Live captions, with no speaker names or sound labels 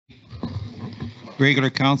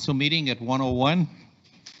Regular council meeting at 1:01.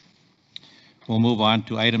 We'll move on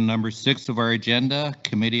to item number 6 of our agenda,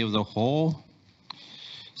 Committee of the Whole.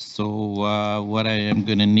 So what I am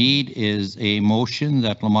going to need is a motion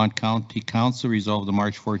that Lamont County Council resolve the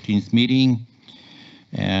March 14th meeting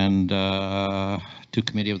and to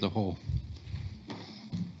Committee of the Whole.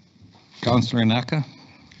 Councillor Naka.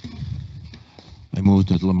 I move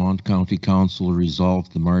that Lamont County Council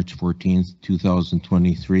resolve the March 14th,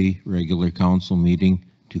 2023 regular council meeting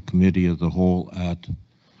to Committee of the Whole at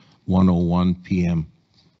 1:01 p.m.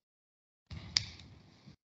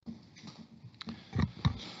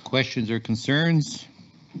 Questions or concerns?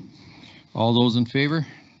 All those in favor?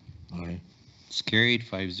 Aye. It's carried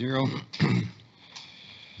 5-0.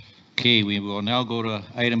 Okay, we will now go to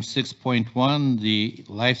item 6.1, the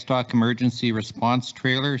livestock emergency response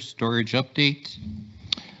trailer storage update.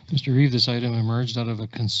 Mr. Reeve, this item emerged out of a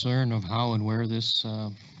concern of how and where this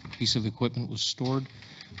piece of equipment was stored.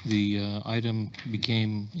 The item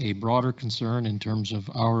became a broader concern in terms of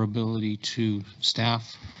our ability to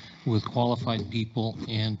staff with qualified people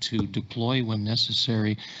and to deploy when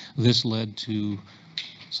necessary. This led to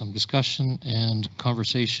some discussion and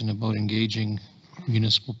conversation about engaging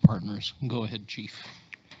municipal partners. Go ahead, Chief.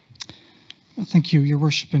 Thank you, Your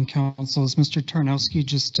Worship and Council. As Mr. Tarnowski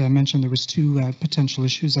just mentioned, there was 2 potential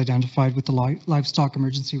issues identified with the livestock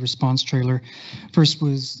emergency response trailer. First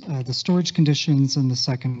was the storage conditions, and the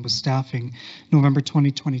second was staffing. November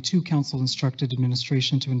 2022, Council instructed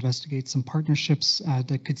administration to investigate some partnerships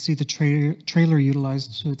that could see the trailer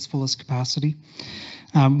utilized to its fullest capacity.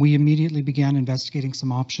 We immediately began investigating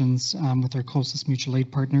some options with our closest mutual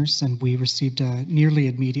aid partners, and we received a nearly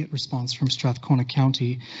immediate response from Strathcona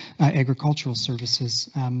County Agricultural Services.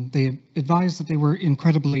 They advised that they were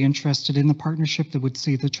incredibly interested in the partnership that would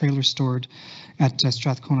see the trailer stored at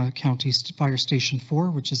Strathcona County Fire Station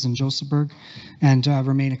 4, which is in Josephburg, and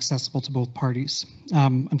remain accessible to both parties.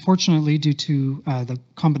 Unfortunately, due to the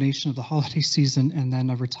combination of the holiday season and then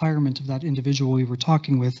a retirement of that individual we were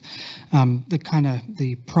talking with,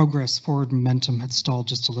 the progress forward momentum had stalled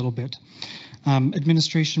just a little bit.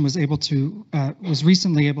 Administration was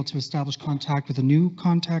recently able to establish contact with a new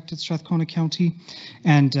contact at Strathcona County,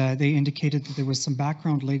 and they indicated that there was some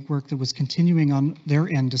background legwork that was continuing on their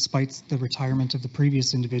end despite the retirement of the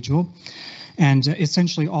previous individual. And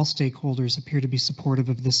essentially all stakeholders appear to be supportive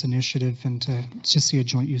of this initiative and to see a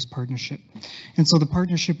joint use partnership. And so the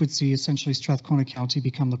partnership would see essentially Strathcona County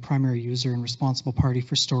become the primary user and responsible party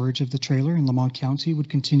for storage of the trailer, and Lamont County would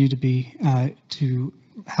continue to be to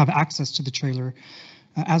have access to the trailer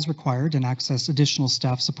as required and access additional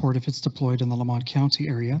staff support if it's deployed in the Lamont County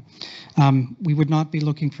area. We would not be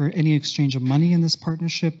looking for any exchange of money in this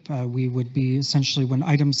partnership. We would be essentially, when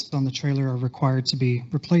items on the trailer are required to be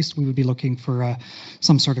replaced, we would be looking for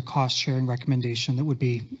some sort of cost sharing recommendation that would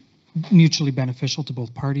be mutually beneficial to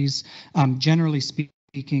both parties. Generally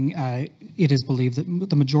speaking, it is believed that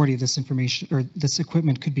the majority of this information or this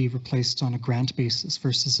equipment could be replaced on a grant basis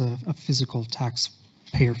versus a physical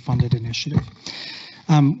taxpayer funded initiative.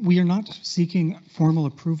 We are not seeking formal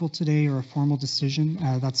approval today or a formal decision.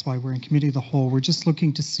 That's why we're in Committee of the Whole. We're just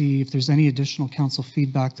looking to see if there's any additional council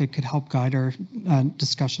feedback that could help guide our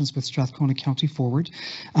discussions with Strathcona County forward.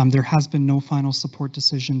 There has been no final support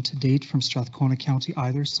decision to date from Strathcona County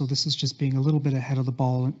either, so this is just being a little bit ahead of the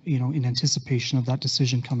ball, in anticipation of that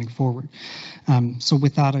decision coming forward. So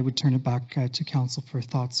with that, I would turn it back to Council for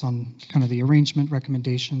thoughts on kind of the arrangement,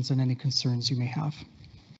 recommendations, and any concerns you may have.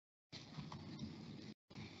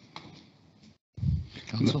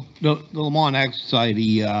 The Lamont Ag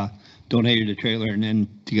Society donated the trailer, and then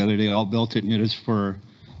together they all built it, and it is for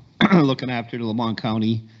looking after the Lamont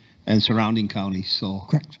County and surrounding counties. So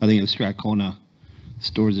correct. I think if Strathcona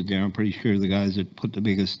stores it there, I'm pretty sure the guys that put the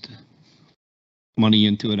biggest money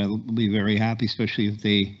into it will be very happy, especially if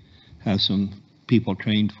they have some people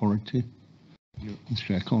trained for it too in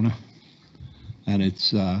Strathcona. And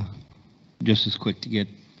it's just as quick to get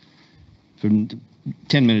from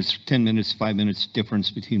 10 minutes, 5 minutes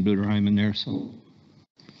difference between Bruderheim and there. So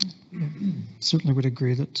certainly would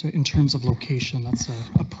agree that in terms of location, that's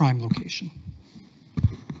a prime location.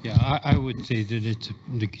 Yeah, I would say that it's,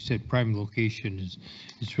 like you said, prime location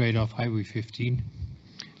it's right off Highway 15,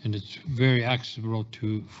 and it's very accessible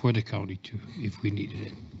for the county too, if we needed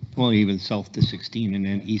it. Well, even south to 16 and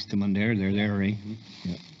then east of Mundare, they're there, right?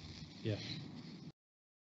 Yeah. Yeah.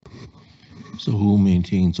 So who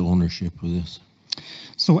maintains ownership of this?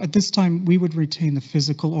 So at this time, we would retain the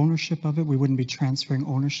physical ownership of it. We wouldn't be transferring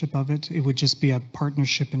ownership of it. It would just be a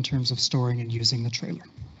partnership in terms of storing and using the trailer.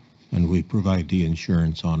 And we provide the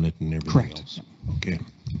insurance on it and everything Correct. else. Okay.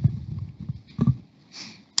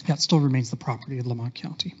 Yeah, it still remains the property of Lamont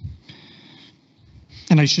County.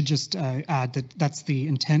 And I should just add that that's the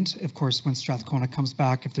intent. Of course, when Strathcona comes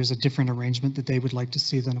back, if there's a different arrangement that they would like to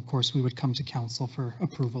see, then of course we would come to council for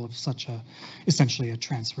approval of such a, essentially a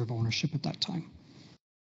transfer of ownership at that time.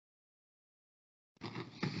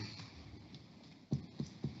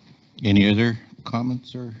 Any other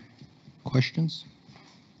comments or questions?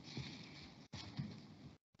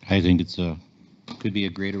 I think could be a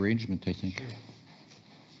great arrangement, I think.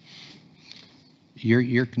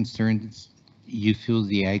 Your concerns, you feel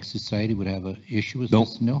the Ag Society would have an issue with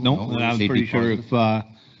this? No, I'm they'd pretty be sure positive? if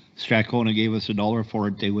Strathcona gave us $1 for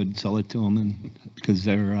it, they would sell it to them, and because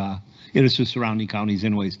they're, it is the surrounding counties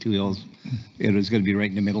anyways, too. It was going to be right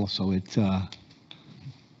in the middle, so it'll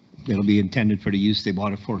be intended for the use they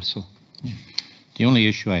bought it for, so. The only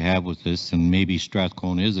issue I have with this, and maybe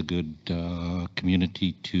Strathcona is a good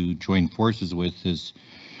community to join forces with, is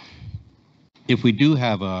if we do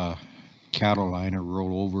have a cattle line or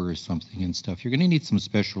rollover or something and stuff, you're going to need some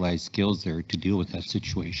specialized skills there to deal with that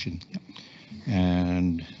situation.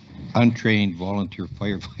 And untrained volunteer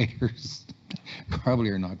firefighters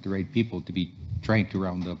probably are not the right people to be trying to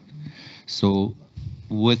round up. So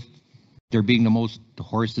with there being the most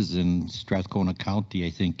horses in Strathcona County,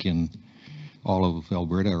 I think in all of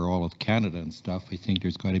Alberta or all of Canada and stuff, I think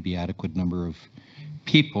there's got to be adequate number of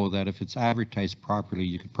people that if it's advertised properly,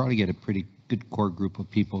 you could probably get a pretty good core group of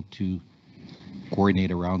people to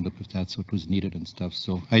coordinate a roundup if that's what was needed and stuff.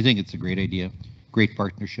 So I think it's a great idea, great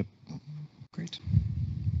partnership. Great.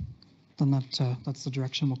 Then that's the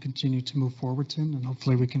direction we'll continue to move forward in, and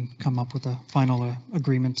hopefully we can come up with a final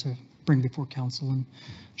agreement to bring before council in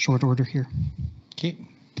short order here. Okay.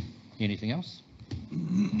 Anything else?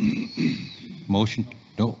 Motion?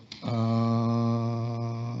 No.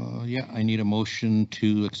 Yeah, I need a motion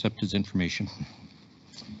to accept his information.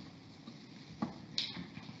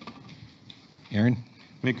 Aaron?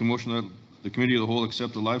 Make a motion that the committee of the whole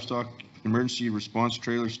accept the livestock emergency response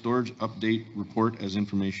trailer storage update report as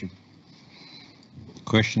information.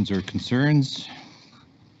 Questions or concerns?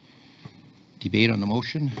 Debate on the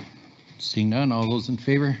motion? Seeing none, all those in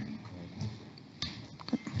favor?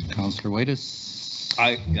 Councillor Whitus?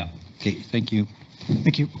 Yeah. Okay, thank you.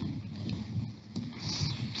 Thank you.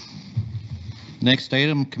 Next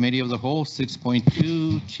item, Committee of the Whole,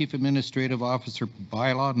 6.2, Chief Administrative Officer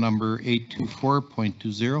Bylaw number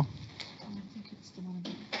 824.20.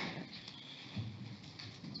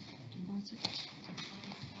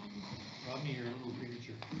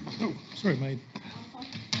 Oh, sorry, my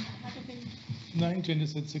agenda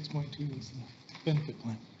said 6.2 is the benefit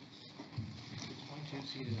plan.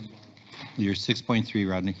 You're 6.3,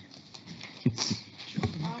 Rodney. I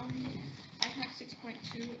have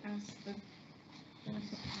 6.2 as the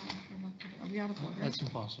benefit plan. Are we out of order? That's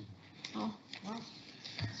impossible. Oh, wow.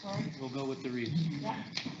 Sorry. We'll go with the Reeves. Yeah.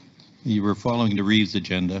 You were following the Reeves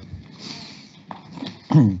agenda.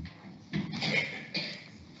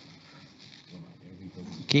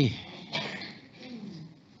 Okay.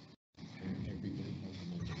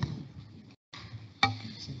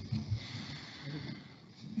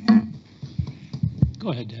 Go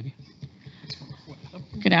ahead, Debbie.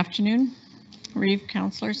 Good afternoon, Reeve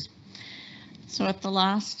councillors. So at the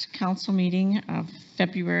last council meeting of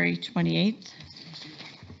February 28th,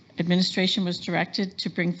 administration was directed to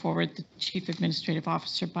bring forward the Chief Administrative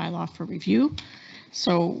Officer bylaw for review.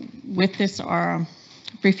 So with this, our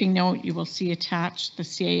briefing note, you will see attached the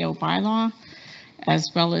CAO bylaw, as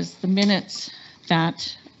well as the minutes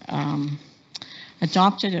that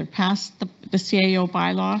adopted or passed the CAO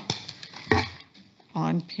bylaw.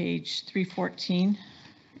 On page 314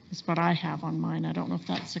 is what I have on mine. I don't know if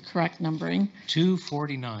that's the correct numbering.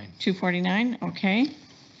 249. 249, okay.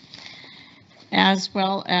 As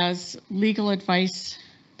well as legal advice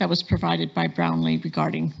that was provided by Brownlee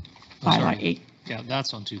regarding bylaw 8. Yeah,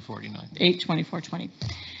 that's on 249. 8/24/20.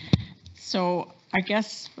 So I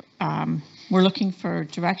guess we're looking for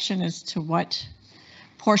direction as to what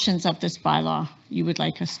portions of this bylaw you would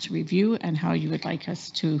like us to review and how you would like us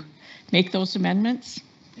to make those amendments.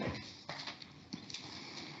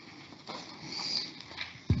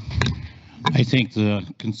 I think the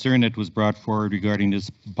concern that was brought forward regarding this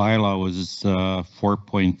bylaw was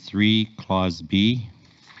 4.3 Clause B,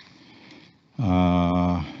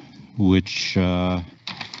 which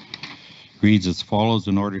reads as follows: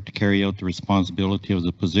 in order to carry out the responsibility of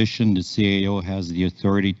the position, the CAO has the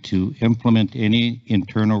authority to implement any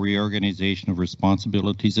internal reorganization of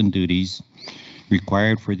responsibilities and duties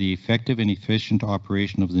required for the effective and efficient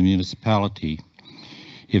operation of the municipality.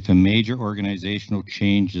 If a major organizational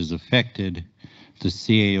change is affected, the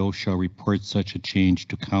CAO shall report such a change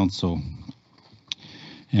to council.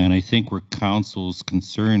 And I think where council's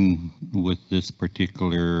concern with this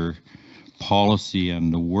particular policy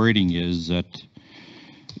and the wording is that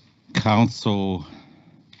council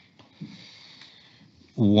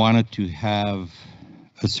wanted to have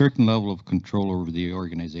a certain level of control over the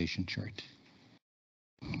organization chart.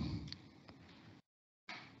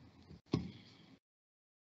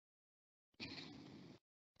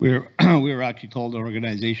 We were actually told the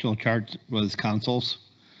organizational chart was council's,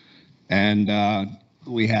 and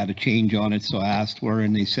we had a change on it, so I asked where,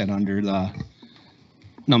 and they said under the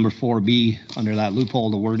number 4B, under that loophole,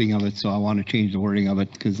 the wording of it, so I want to change the wording of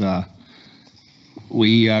it, because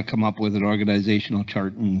we come up with an organizational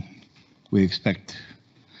chart, and we expect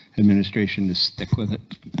administration to stick with it.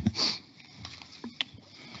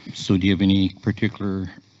 So do you have any particular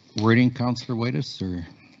wording, Councillor Whitus, or?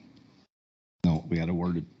 No, we had to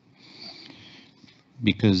word it.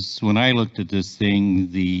 Because when I looked at this thing,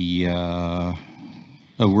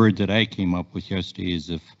 a word that I came up with yesterday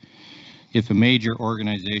is if a major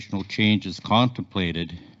organizational change is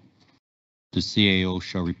contemplated, the CAO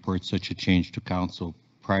shall report such a change to council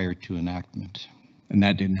prior to enactment. And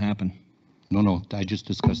that didn't happen. No, I just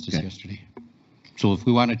discussed this yesterday. So if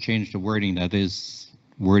we want to change the wording, that is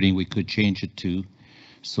wording we could change it to.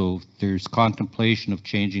 So if there's contemplation of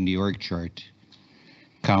changing the org chart,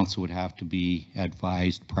 council would have to be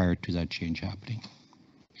advised prior to that change happening.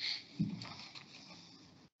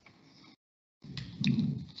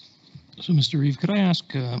 So, Mr. Reeve, could I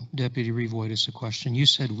ask Deputy Reeve Whitus a question? You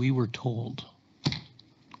said we were told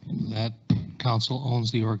that council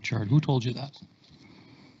owns the org chart. Who told you that?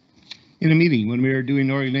 In a meeting, when we were doing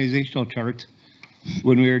the organizational chart,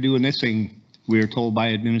 when we were doing this thing, we were told by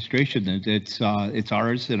administration that it's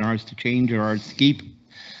ours and ours to change or ours to keep.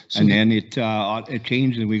 So and then it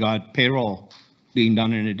changed, and we got payroll being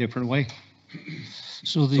done in a different way.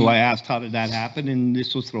 So I asked, how did that happen? And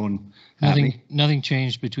this was thrown at me. Nothing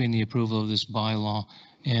changed between the approval of this bylaw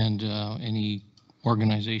and any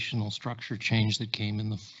organizational structure change that came in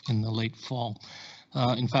the late fall.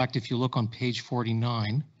 In fact, if you look on page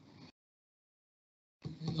 49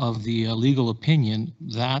 of the legal opinion,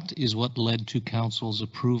 that is what led to council's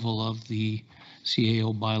approval of the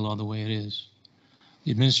CAO bylaw the way it is. The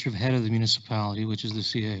administrative head of the municipality, which is the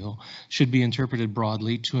CAO, should be interpreted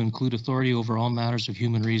broadly to include authority over all matters of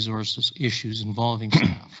human resources issues involving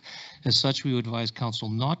staff. As such, we would advise council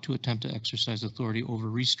not to attempt to exercise authority over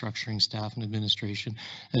restructuring staff and administration,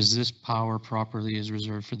 as this power properly is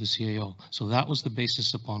reserved for the CAO. So that was the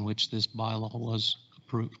basis upon which this bylaw was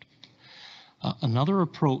approved. Another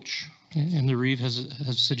approach, and the Reeve has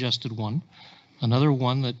suggested one, another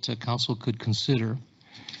one that council could consider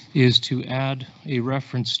is to add a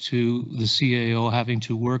reference to the CAO having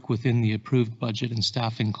to work within the approved budget and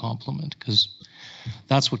staffing complement, because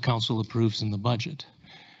that's what council approves in the budget.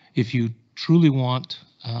 If you truly want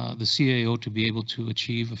the CAO to be able to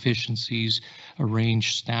achieve efficiencies,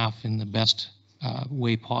 arrange staff in the best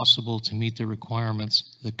way possible to meet the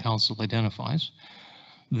requirements that council identifies,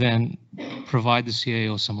 then provide the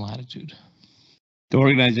CAO some latitude. The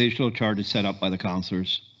organizational chart is set up by the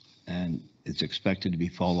councillors, and it's expected to be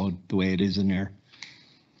followed the way it is in there.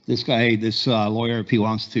 This guy, this lawyer, if he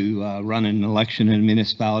wants to run an election in a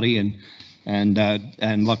municipality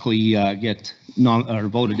and luckily get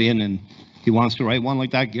voted in, and he wants to write one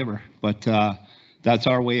like that, give her. But that's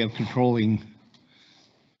our way of controlling.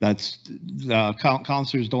 That's the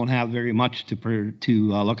councillors don't have very much to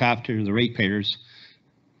look after the ratepayers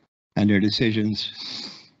and their decisions.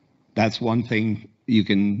 That's one thing. You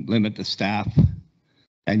can limit the staff,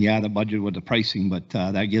 and yeah, the budget with the pricing, but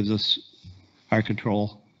that gives us our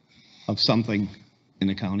control of something in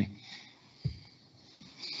the county.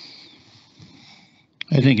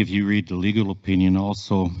 I think if you read the legal opinion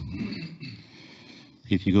also,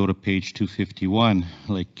 if you go to page 251,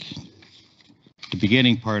 like the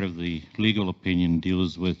beginning part of the legal opinion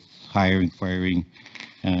deals with hiring, firing,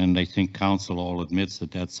 and I think council all admits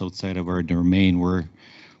that that's outside of our domain. We're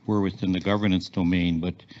within the governance domain,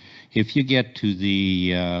 but if you get to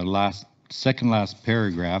the second last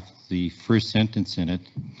paragraph, the first sentence in it,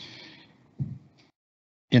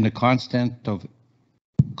 in the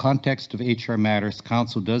context of HR matters,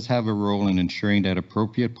 council does have a role in ensuring that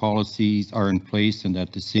appropriate policies are in place and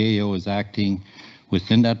that the CAO is acting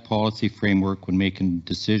within that policy framework when making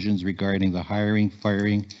decisions regarding the hiring,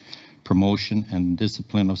 firing, promotion, and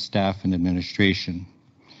discipline of staff and administration.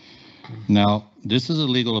 Now, this is a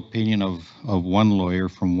legal opinion of one lawyer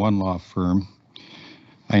from one law firm.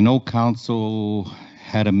 I know council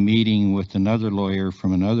had a meeting with another lawyer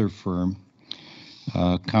from another firm.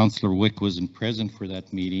 Councillor Wick wasn't present for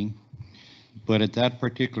that meeting. But at that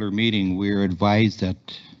particular meeting, we were advised that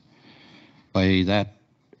by that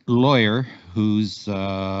lawyer, who's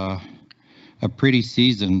a pretty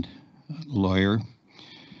seasoned lawyer,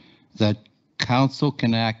 that council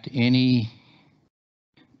can act any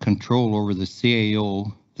control over the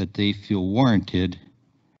CAO that they feel warranted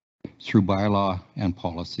through bylaw and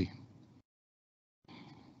policy.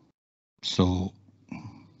 So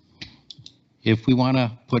if we want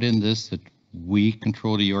to put in this that we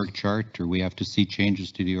control the org chart, or we have to see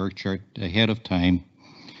changes to the org chart ahead of time,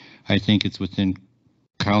 I think it's within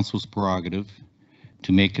council's prerogative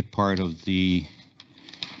to make it part of the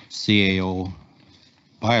CAO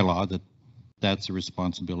bylaw that that's a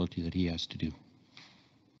responsibility that he has to do.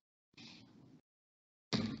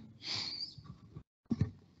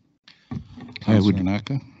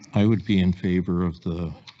 I would be in favor of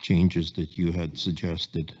the changes that you had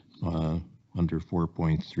suggested under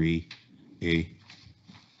 4.3A.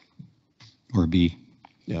 Or B.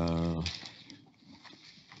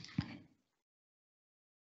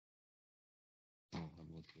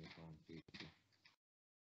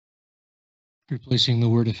 Replacing the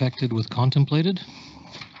word affected with contemplated.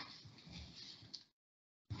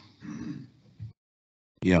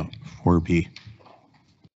 Yeah, 4B.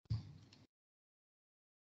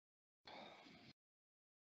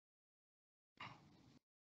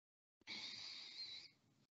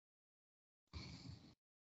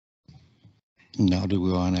 Now, do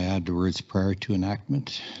we want to add the words prior to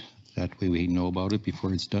enactment? That way we know about it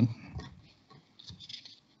before it's done.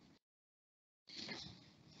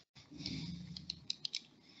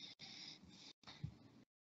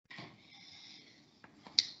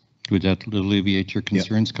 Would that alleviate your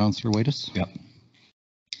concerns, Councillor Waitis? Yep.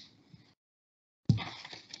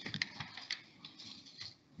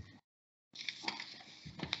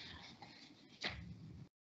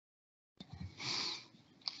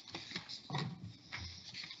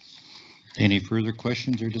 Any further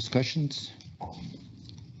questions or discussions?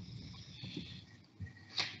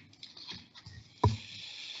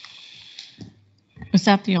 Was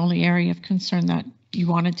that the only area of concern that you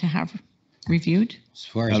wanted to have reviewed? As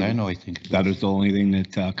far as I know, I think. That is the only thing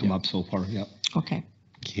that come up so far, yep. Okay,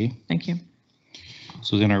 Okay, thank you.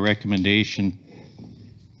 so then our recommendation.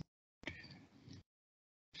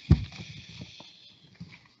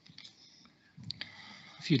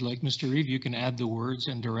 If you'd like, Mr. Reeve, you can add the words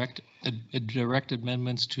and direct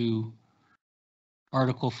amendments to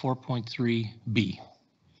Article 4.3B.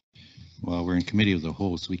 Well, we're in committee of the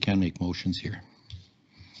whole, so we can make motions here.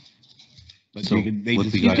 But So they what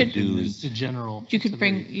just- we You gotta could- do is, The general. You could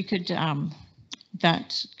bring,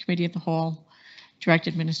 that committee of the whole direct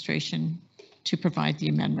administration to provide the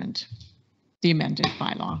amendment, the amended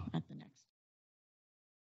bylaw at the next.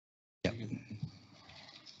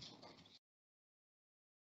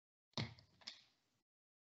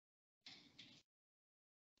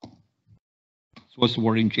 So what's the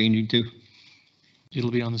wording changing to?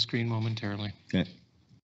 It'll be on the screen momentarily. Okay.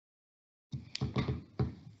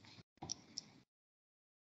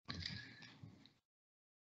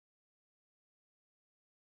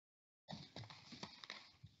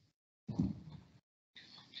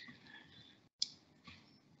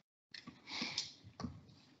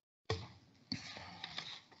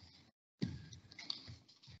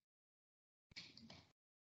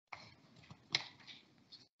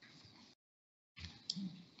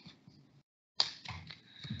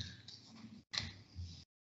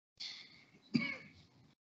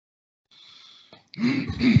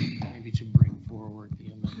 Maybe to bring forward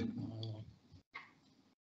the amended bylaw.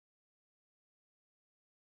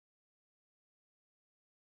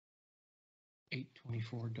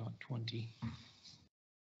 (824.20).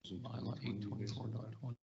 Bylaw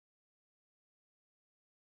 824.20.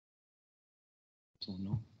 So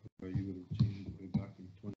no. Are you going to change it way back in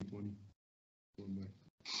 2020? Going back.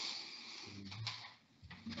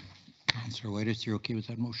 Councillor Waitis, you're okay with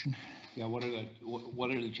that motion? Yeah, what are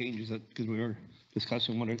the changes that, because we were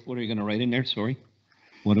discussing, what are you going to write in there, sorry?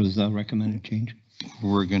 What is the recommended change?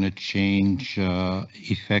 We're going to change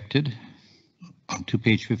effected to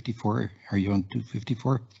page 54. Are you on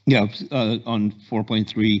 254? Yeah, on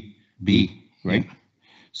 4.3B, B, right? yeah.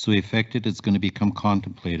 So effected is going to become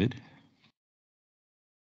contemplated.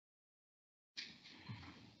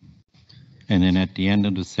 And then at the end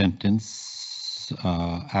of the sentence,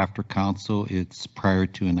 after council, it's prior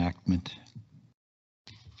to enactment.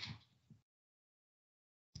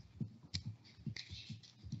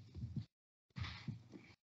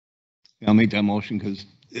 I'll make that motion because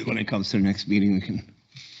when it comes to the next meeting, we can,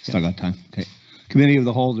 still got time. Okay. Committee of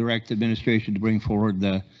the Whole direct administration to bring forward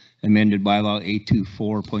the amended bylaw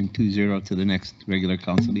 824.20 to the next regular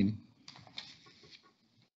council meeting.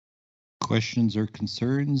 Questions or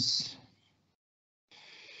concerns?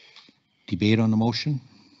 Debate on the motion?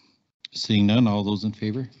 Seeing none, all those in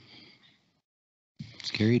favor? It's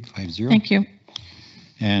carried 5-0. Thank you.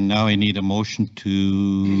 And now I need a motion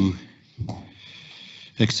to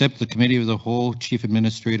accept the Committee of the Whole Chief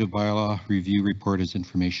Administrative Bylaw Review Report as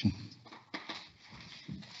information.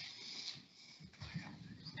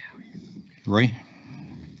 Roy?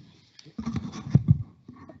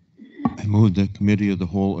 I move the Committee of the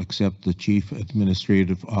Whole accept the Chief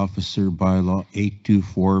Administrative Officer Bylaw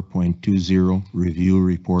 824.20 Review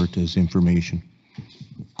Report as information.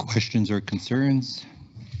 Questions or concerns?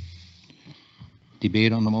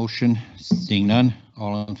 Debate on the motion? Seeing none,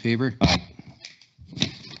 all in favor? Aye.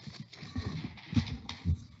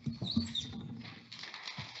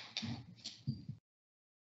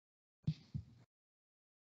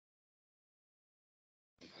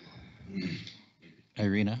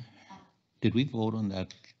 Irina, did we vote on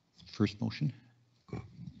that first motion?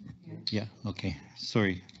 Yeah, okay,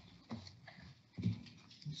 sorry.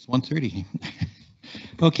 It's 1:30.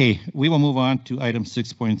 Okay, we will move on to item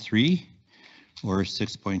 6.3 or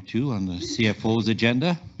 6.2 on the CFO's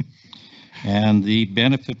agenda and the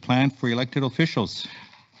benefit plan for elected officials.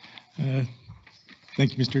 Thank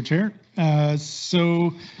you, Mr. Chair.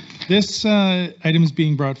 So this item is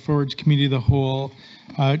being brought forward to Committee of the Whole,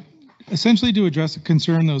 essentially to address a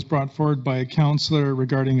concern that was brought forward by a councillor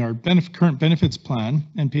regarding our current benefits plan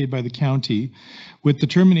and paid by the county with the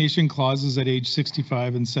termination clauses at age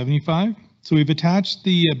 65 and 75. So we've attached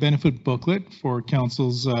the benefit booklet for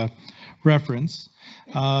council's reference.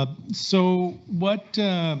 So what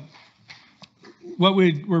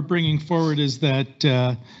we're bringing forward is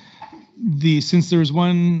that since there's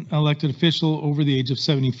one elected official over the age of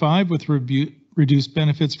 75 with reduced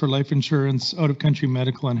benefits for life insurance, out-of-country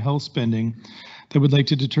medical and health spending, that would like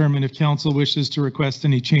to determine if council wishes to request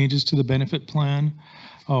any changes to the benefit plan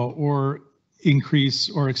or increase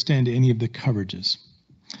or extend any of the coverages.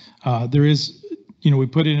 There is, we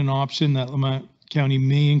put in an option that Lamont County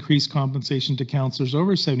may increase compensation to councillors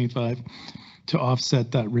over 75 to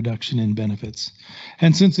offset that reduction in benefits.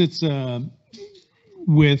 And since it's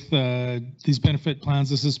with these benefit plans,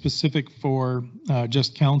 this is specific for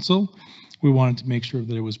just council, we wanted to make sure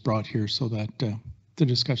that it was brought here so that the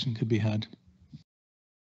discussion could be had.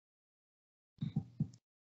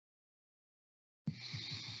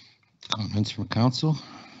 Comments from council?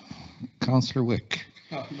 Councillor Wick.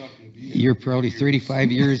 You're probably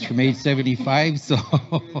 35 years from age 75, so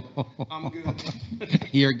I'm good.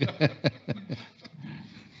 You're good.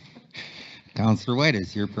 Councillor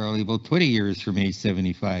Whitis, you're probably about 20 years from age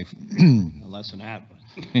 75. Less than that.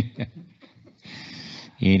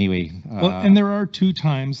 Anyway. Well, and there are 2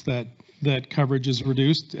 times that coverage is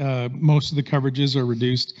reduced. Most of the coverages are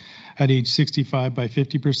reduced at age 65 by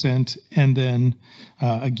 50%, and then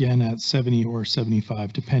again at 70 or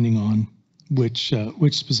 75, depending on which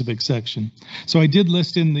specific section. So I did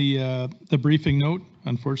list in the briefing note.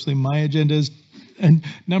 Unfortunately, my agenda is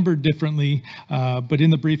numbered differently, but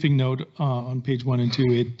in the briefing note on page 1 and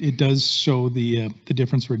 2, it does show the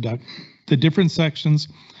different sections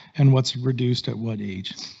and what's reduced at what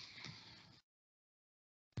age.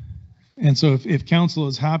 And so if council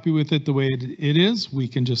is happy with it the way it is, we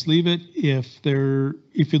can just leave it. If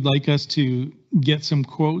you'd like us to get some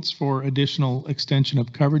quotes for additional extension of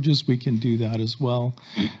coverages, we can do that as well.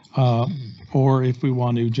 Or if we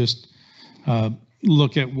want to just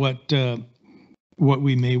look at what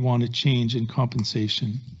we may want to change in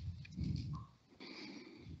compensation.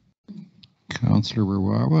 Councillor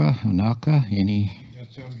Rawawa, Hanaka, any?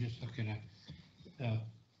 That's what I'm just looking at.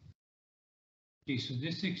 Okay, so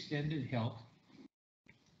this extended health,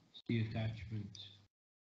 it's the attachment.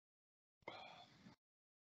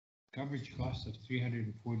 Coverage cost of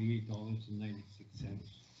 $348.96.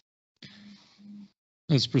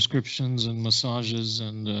 That's prescriptions and massages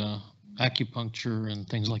and acupuncture and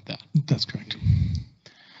things like that. That's correct.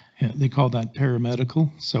 Yeah, they call that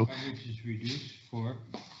paramedical. So Coverage is reduced for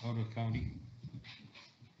out-of-country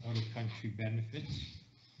benefits.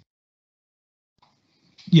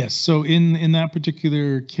 yes, so in that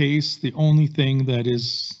particular case, the only thing that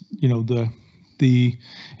is,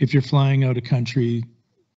 if you're flying out of country,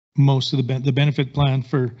 most of the benefit plan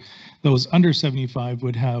for those under 75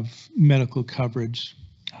 would have medical coverage.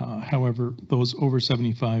 However, those over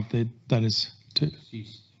 75, that is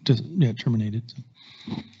terminated.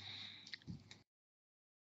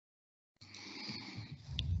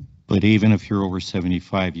 But even if you're over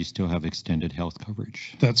 75, you still have extended health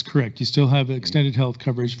coverage. That's correct. You still have extended health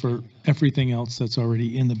coverage for everything else that's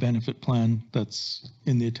already in the benefit plan that's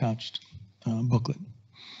in the attached booklet.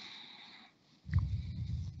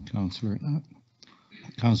 Councillor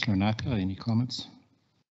Naka, any comments?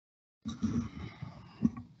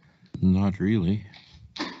 Not really.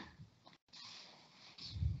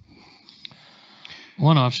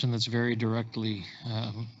 One option that's very directly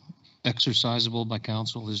exercisable by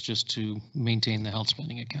council is just to maintain the health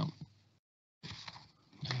spending account.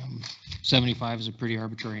 75 is a pretty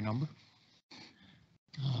arbitrary number.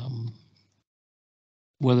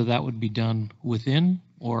 Whether that would be done within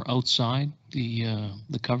or outside the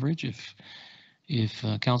coverage, if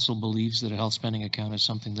council believes that a health spending account is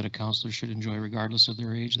something that a councillor should enjoy regardless of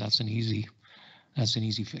their age, that's an easy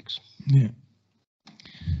fix. Yeah.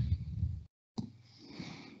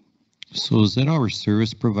 So is that our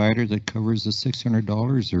service provider that covers the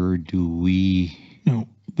 $600, or do we? No,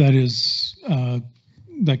 that is,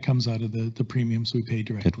 that comes out of the premiums we pay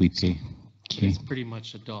directly. That we pay. Okay. It's pretty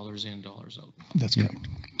much a dollars in, dollars out. That's Yeah. correct.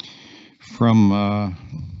 From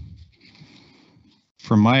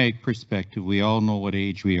my perspective, we all know what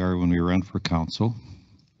age we are when we run for council.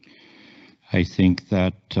 I think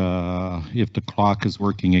that if the clock is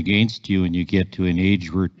working against you and you get to an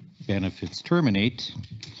age where benefits terminate,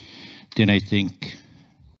 then I think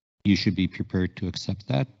you should be prepared to accept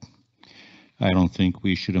that. I don't think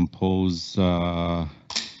we should impose on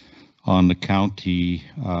the county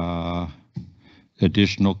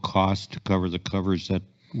additional costs to cover the coverage that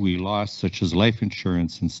we lost, such as life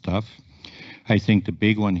insurance and stuff. I think the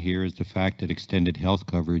big one here is the fact that extended health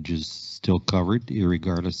coverage is still covered,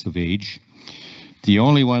 regardless of age. The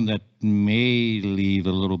only one that may leave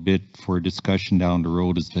a little bit for discussion down the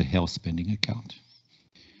road is the health spending account.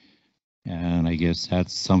 And I guess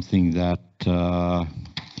that's something that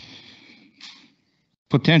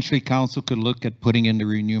potentially council could look at putting in the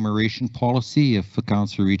remuneration policy if a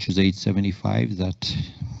council reaches age 75, that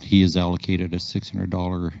he is allocated a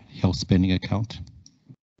 $600 health spending account.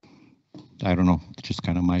 I don't know, it's just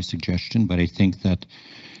kind of my suggestion, but I think that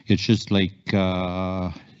it's just like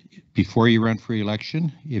before you run for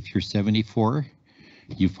election, if you're 74,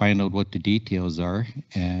 you find out what the details are,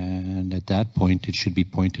 and at that point it should be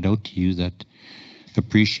pointed out to you that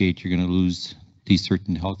appreciate you're going to lose these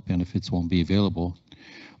certain health benefits, won't be available,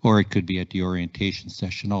 or it could be at the orientation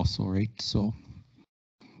session also, right? So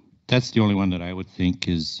that's the only one that I would think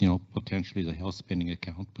is, you know, potentially the health spending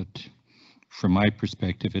account, but from my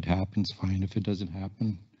perspective, it happens, fine. If it doesn't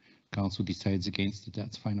happen, council decides against it,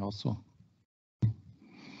 that's fine also.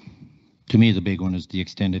 To me, the big one is the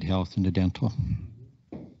extended health and the dental.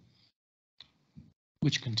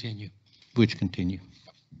 Which continue.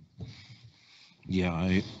 Yeah,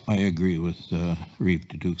 I agree with Reeve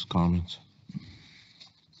Duke's comments.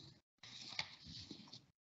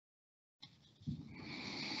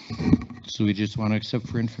 So we just want to accept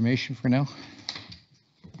for information for now?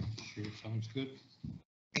 Sure, sounds good.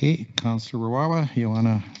 Okay, Councillor Wawa, you want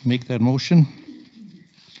to make that motion?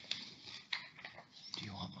 Do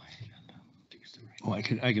you want my agenda? Oh, I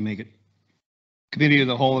can make it. Committee of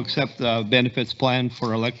the whole accept the benefits plan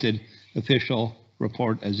for elected official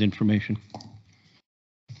report as information.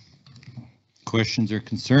 Questions or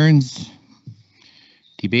concerns?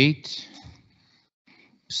 Debate?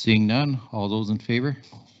 Seeing none, all those in favor?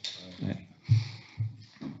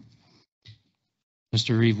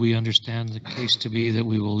 Mr. Reeve, we understand the case to be that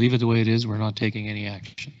we will leave it the way it is. We're not taking any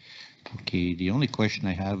action. Okay, the only question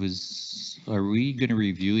I have is, are we going to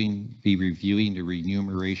be reviewing the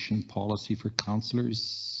remuneration policy for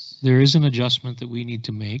councillors? There is an adjustment that we need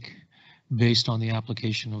to make based on the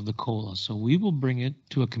application of the COLA. So we will bring it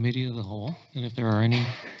to a committee of the whole, and if there are any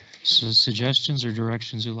suggestions or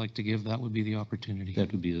directions you'd like to give, that would be the opportunity.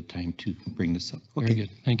 That would be the time to bring this up. Okay. Very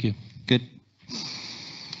good. Thank you. Good.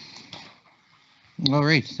 All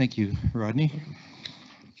right, thank you, Rodney.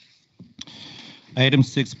 Item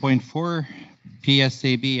 6.4,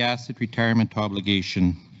 PSAB asset retirement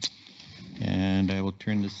obligation. And I will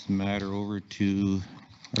turn this matter over to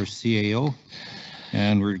our CAO.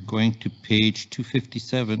 And we're going to page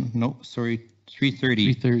 257, no, sorry,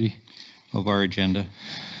 330. 330. Of our agenda.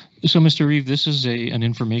 So, Mr. Reeve, this is an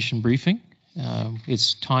information briefing.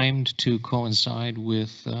 It's timed to coincide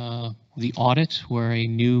with the audit, where a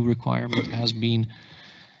new requirement has been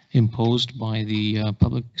imposed by the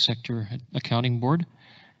Public Sector Accounting Board.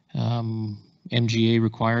 MGA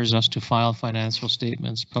requires us to file financial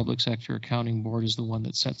statements. Public Sector Accounting Board is the one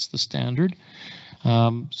that sets the standard.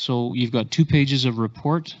 So you've got 2 pages of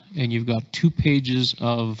report, and you've got 2 pages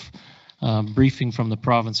of briefing from the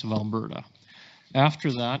province of Alberta.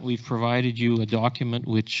 After that, we've provided you a document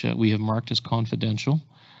which we have marked as confidential,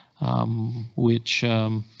 which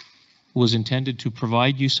was intended to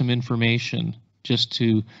provide you some information just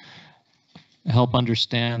to help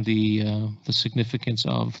understand the significance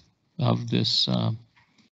of this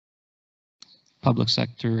public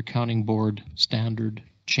sector accounting board standard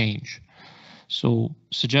change. So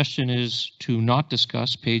suggestion is to not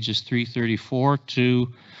discuss pages 334 to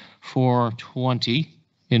 420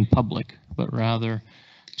 in public, but rather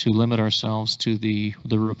to limit ourselves to the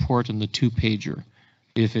report and the two-pager.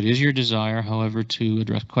 If it is your desire, however, to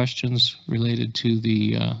address questions related to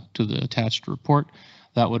the attached report,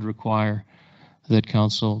 that would require that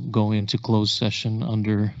council go into closed session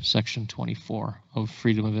under section 24 of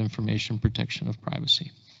Freedom of Information Protection of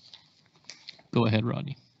Privacy. Go ahead,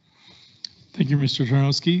 Rodney. Thank you, Mr.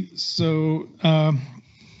 Tarnowski. So,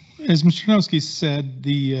 as Mr. Tarnowski said,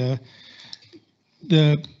 the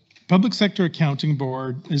Public Sector Accounting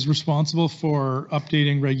Board is responsible for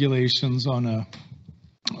updating regulations on a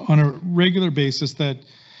regular basis that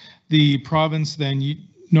the province then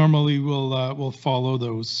normally will follow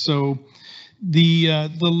those. So the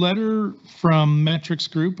letter from Metrics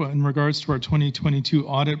Group in regards to our 2022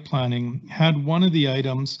 audit planning had one of the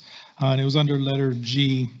items, and it was under letter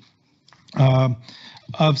G,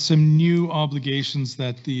 of some new obligations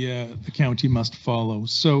that the county must follow.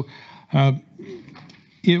 So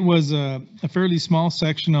it was a fairly small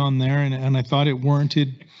section on there, and I thought it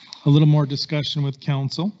warranted a little more discussion with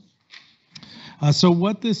council. So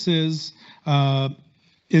what this is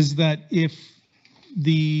that if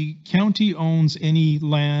the county owns any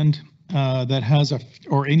land that has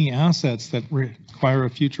or any assets that require a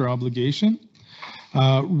future obligation,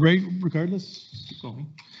 regardless of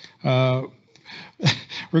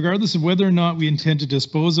whether or not we intend to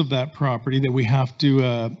dispose of that property, that we have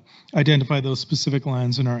to identify those specific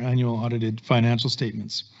lands in our annual audited financial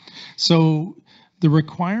statements. So the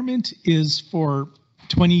requirement is for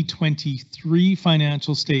 2023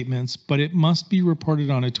 financial statements, but it must be reported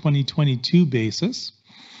on a 2022 basis.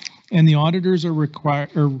 And the auditors are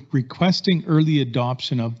requesting early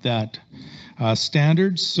adoption of that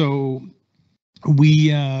standard. So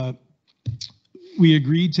we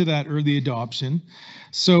agreed to that early adoption.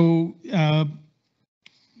 So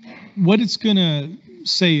what it's going to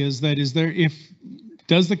say is that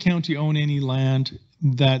does the county own any land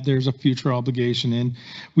that there's a future obligation in?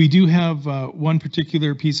 We do have one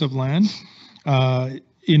particular piece of land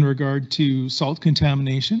in regard to salt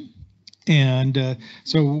contamination. And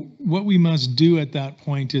so what we must do at that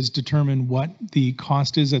point is determine what the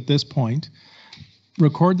cost is at this point,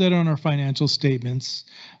 record that on our financial statements.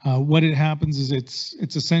 What it happens is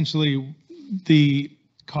it's essentially the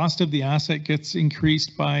cost of the asset gets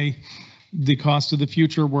increased by the cost of the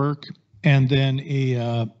future work, and then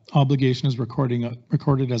a obligation is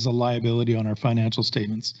recorded as a liability on our financial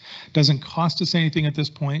statements. Doesn't cost us anything at this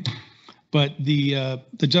point, but the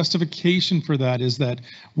justification for that is that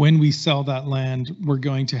when we sell that land, we're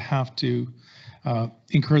going to have to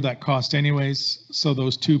incur that cost anyways. So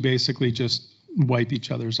those two basically just wipe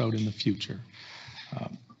each other's out in the future.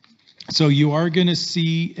 So you are going to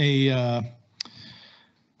see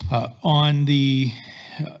on the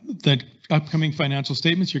upcoming financial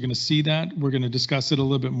statements, you're going to see that. We're going to discuss it a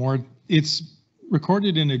little bit more. It's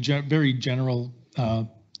recorded in a very general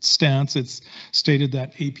stance. It's stated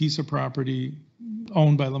that a piece of property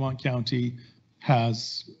owned by Lamont County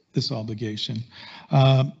has this obligation.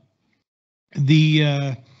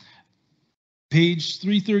 The page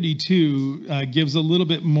 332 gives a little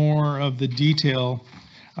bit more of the detail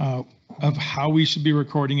of how we should be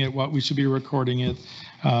recording it, what we should be recording it.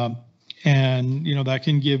 And, you know, that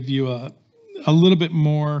can give you a little bit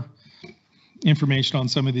more information on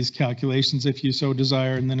some of these calculations if you so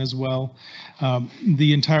desire. And then as well,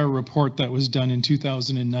 the entire report that was done in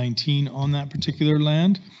 2019 on that particular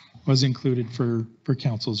land was included for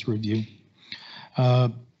council's review.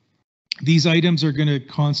 These items are going to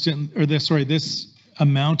this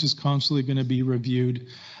amount is constantly going to be reviewed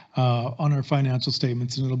on our financial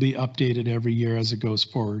statements, and it'll be updated every year as it goes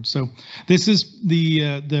forward. So this is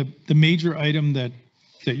the major item that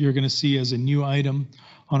you're going to see as a new item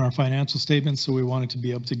on our financial statements. So we wanted to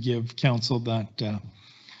be able to give council that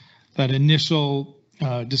initial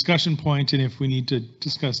discussion point, and if we need to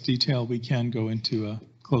discuss detail, we can go into a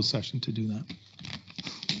closed session to do that.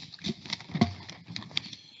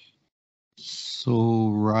 So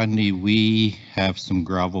Rodney, we have some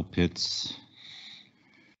gravel pits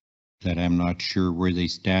that I'm not sure where they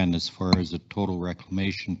stand as far as the total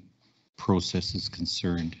reclamation process is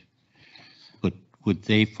concerned. But would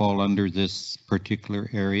they fall under this particular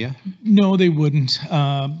area? No, they wouldn't,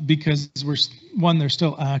 because they're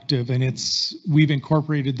still active, and we've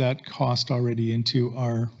incorporated that cost already into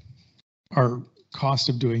our cost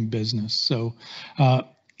of doing business. So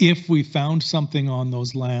if we found something on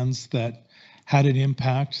those lands that had an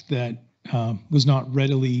impact that was not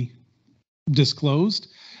readily disclosed,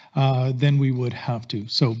 then we would have to.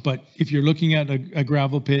 So, but if you're looking at a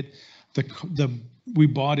gravel pit, we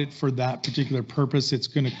bought it for that particular purpose. It's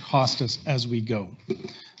going to cost us as we go.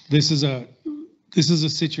 This is a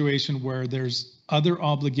situation where there's other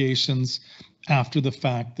obligations after the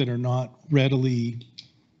fact that are not readily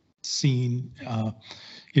seen.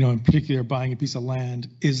 In particular, buying a piece of land,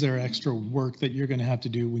 is there extra work that you're going to have to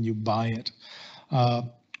do when you buy it?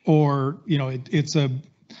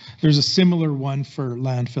 There's a similar one for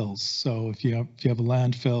landfills. So if you have a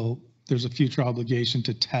landfill, there's a future obligation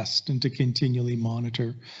to test and to continually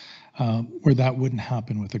monitor, where that wouldn't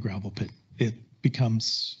happen with a gravel pit. It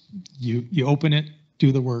becomes, you open it,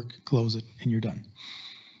 do the work, close it, and you're done.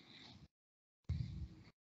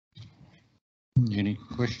 Any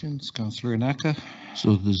questions, Councillor Naka?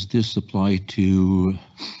 So does this apply to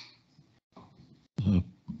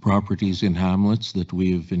properties in hamlets that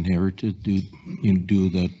we have inherited? Do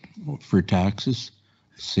that for taxes?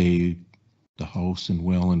 Say the house in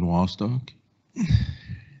Well and Wostock?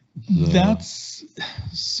 That's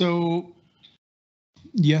so.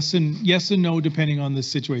 Yes and no, depending on the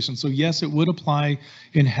situation. So yes, it would apply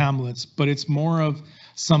in hamlets, but it's more of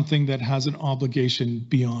something that has an obligation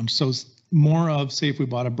beyond. So more of, say, if we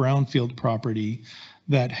bought a brownfield property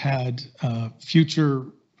that had future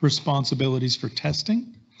responsibilities for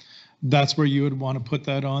testing, that's where you would want to put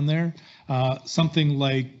that on there. Something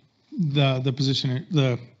like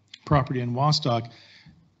the property in Wostock,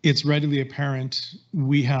 it's readily apparent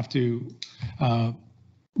we have to,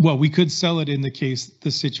 we could sell it in the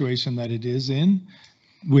situation that it is in,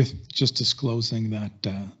 with just disclosing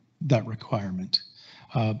that requirement.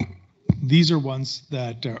 These are ones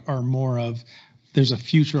that are more of, there's a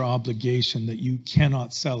future obligation that you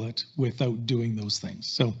cannot sell it without doing those things.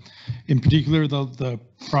 So in particular, the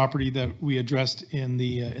property that we addressed in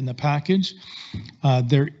the package,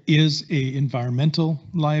 there is a environmental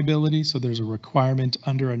liability. So there's a requirement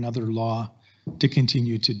under another law to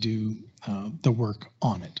continue to do the work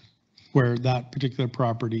on it, where that particular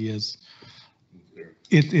property is,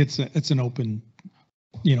 it's an open,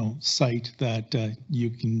 site that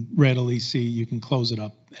you can readily see, you can close it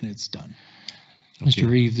up and it's done. Mr.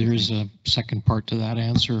 Reeve, there is a second part to that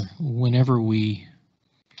answer. Whenever we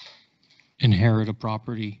inherit a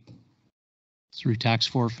property through tax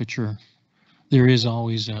forfeiture, there is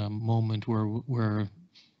always a moment where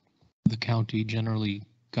the county, generally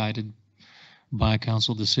guided by a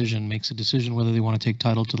council decision, makes a decision whether they want to take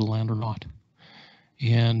title to the land or not.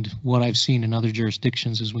 And what I've seen in other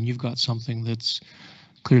jurisdictions is when you've got something that's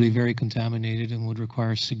clearly very contaminated and would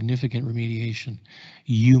require significant remediation,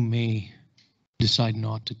 you may decide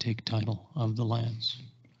not to take title of the lands.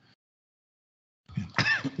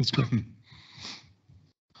 That's correct.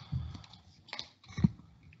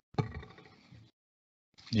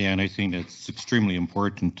 Yeah, and I think that's extremely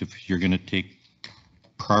important if you're going to take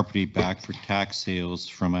property back for tax sales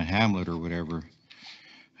from a hamlet or whatever.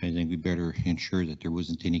 I think we better ensure that there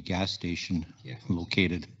wasn't any gas station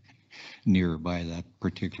located nearby that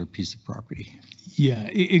particular piece of property. Yeah,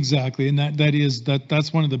 exactly, and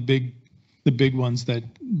that's one of the big ones that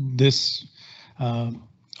this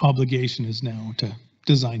obligation is now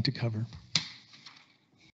designed to cover.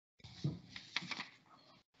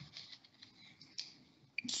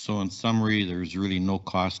 So in summary, there's really no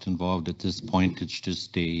cost involved at this point. It's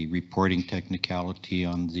just a reporting technicality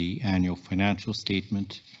on the annual financial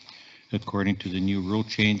statement. According to the new rule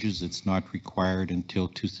changes, it's not required until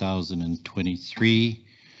 2023,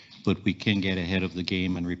 but we can get ahead of the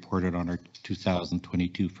game and report it on our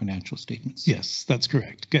 2022 financial statements. Yes, that's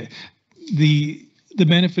correct. The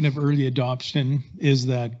benefit of early adoption is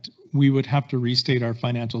that we would have to restate our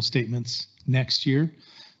financial statements next year.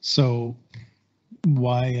 So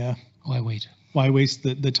why wait? Why waste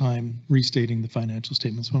the time restating the financial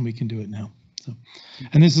statements when we can do it now? So,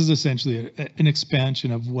 and this is essentially an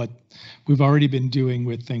expansion of what we've already been doing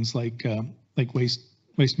with things like waste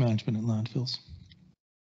management and landfills.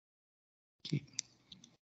 Okay.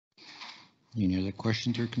 Any other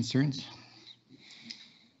questions or concerns?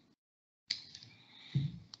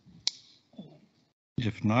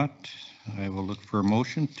 If not, I will look for a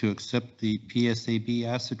motion to accept the PSAB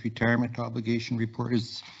asset retirement obligation report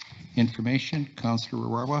as information. Councillor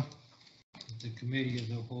Rawarwa. The committee of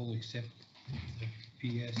the whole accept the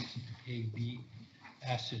PSAB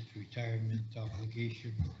asset retirement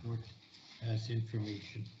obligation report as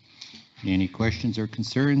information. Any questions or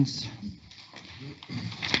concerns?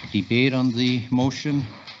 Debate on the motion?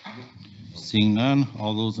 Seeing none,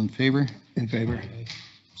 all those in favor? In favor.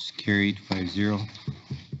 It's carried 5-0.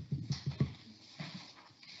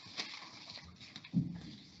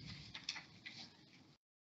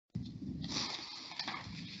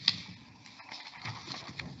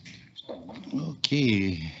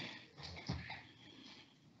 Okay.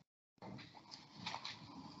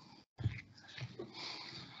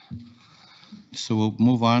 So we'll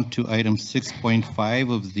move on to item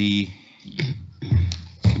 6.5 of the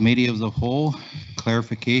Committee of the Whole,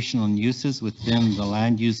 clarification on uses within the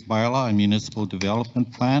land use bylaw and municipal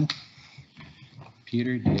development plan.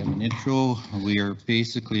 Peter, do you have an intro? We are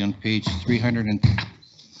basically on page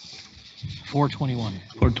 421.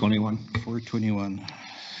 421.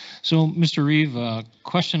 So, Mr. Reeve, a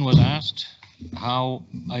question was asked how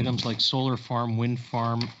items like solar farm, wind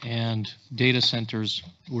farm, and data centers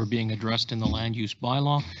were being addressed in the land use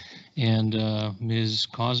bylaw. And Ms.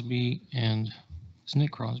 Cosby and, isn't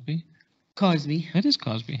it Crosby? Cosby. It is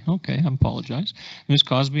Cosby. Okay, I apologize. Ms.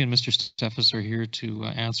 Cosby and Mr. Steffes are here to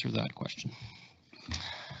answer that question.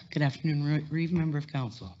 Good afternoon, Reeve, member of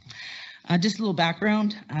council. Just a little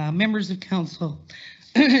background. Members of council,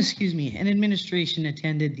 excuse me, and administration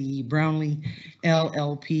attended the Brownlee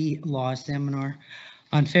LLP Law Seminar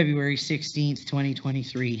on February 16th,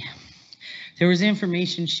 2023. There was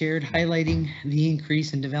information shared highlighting the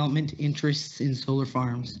increase in development interests in solar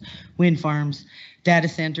farms, wind farms, data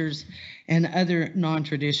centers, and other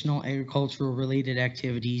non-traditional agricultural related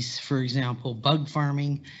activities, for example, bug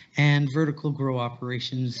farming and vertical grow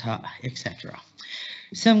operations, etc.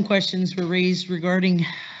 Some questions were raised regarding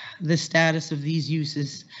the status of these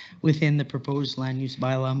uses within the proposed land use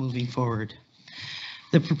bylaw moving forward.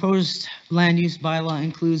 The proposed land use bylaw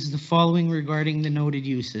includes the following regarding the noted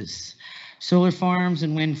uses. Solar farms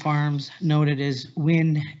and wind farms noted as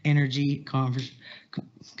wind energy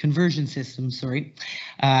conversion systems,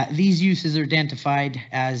 these uses are identified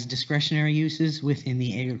as discretionary uses within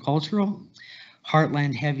the agricultural,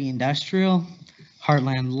 heartland heavy industrial,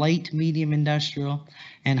 heartland light medium industrial,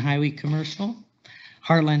 and highway commercial,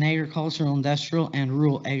 heartland agricultural industrial, and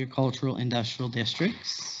rural agricultural industrial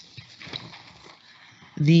districts.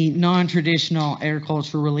 The non-traditional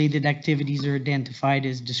agricultural related activities are identified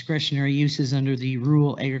as discretionary uses under the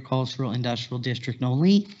rural agricultural industrial district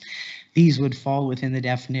only. These would fall within the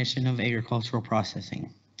definition of agricultural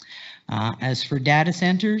processing. As for data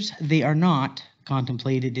centers, they are not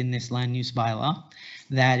contemplated in this land use bylaw.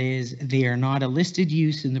 That is, they are not a listed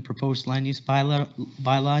use in the proposed land use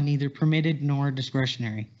bylaw, neither permitted nor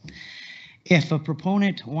discretionary. If a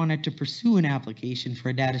proponent wanted to pursue an application for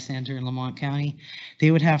a data center in Lamont County, they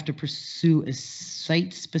would have to pursue a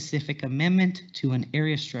site-specific amendment to an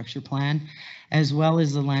area structure plan, as well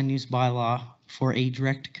as the land use bylaw for a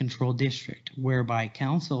direct control district, whereby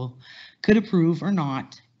council could approve or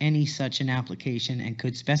not any such an application and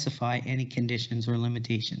could specify any conditions or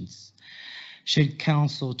limitations. Should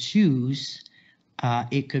council choose,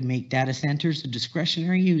 it could make data centers a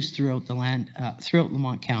discretionary use throughout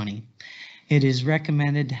Lamont County. It is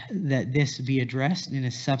recommended that this be addressed in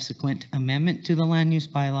a subsequent amendment to the land use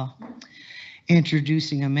bylaw.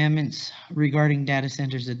 Introducing amendments regarding data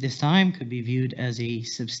centers at this time could be viewed as a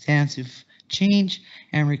substantive change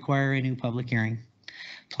and require a new public hearing.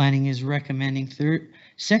 Planning is recommending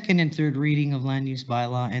second and third reading of land use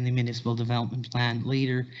bylaw and the municipal development plan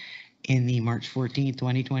later in the March 14th,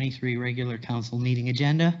 2023 regular council meeting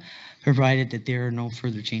agenda, provided that there are no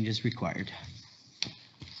further changes required.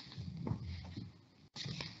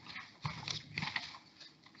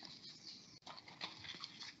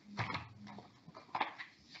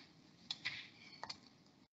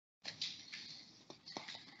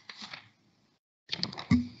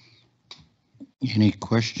 Any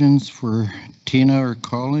questions for Tina or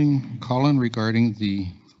Colin regarding the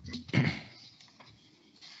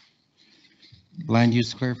land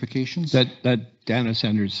use clarifications? That data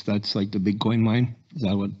centers, that's like the big coin mine? Is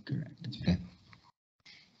that what? Correct. Okay.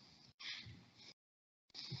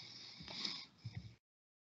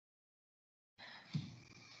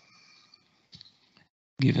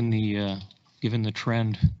 Given the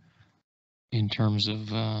trend in terms of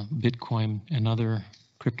Bitcoin and other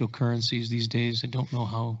cryptocurrencies these days, I don't know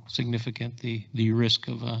how significant the risk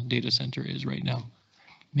of a data center is right now.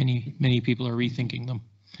 Many people are rethinking them.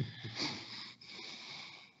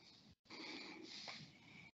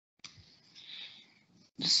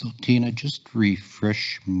 So Tina, just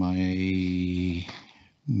refresh my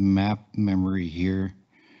map memory here.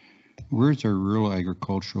 Where's our rural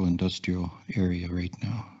agricultural industrial area right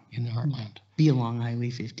now? In the heartland. Be along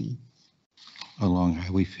Highway 15. Along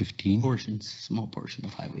Highway 15? Small portion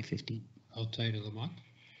of Highway 15. Outside of Lamont?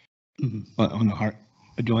 But on the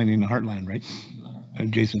adjoining the heartland, right?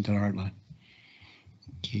 Adjacent to the heartland.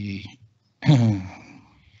 Okay.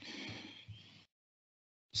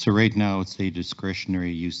 So right now it's a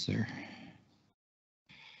discretionary use there.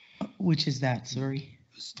 Which is that, sorry?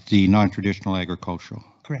 The non-traditional agricultural.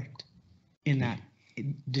 Correct. in that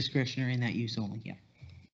discretionary, in that use only, yeah.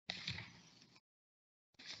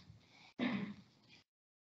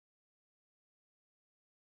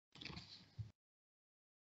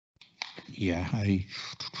 Yeah, the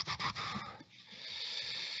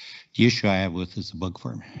issue I have with is the bug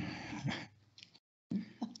farm.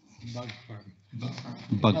 Bug farm.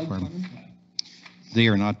 Bug farm. They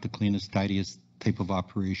are not the cleanest, tidiest type of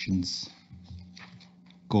operations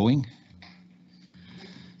going.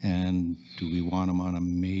 And do we want them on a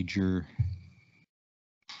major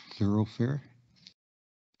thoroughfare?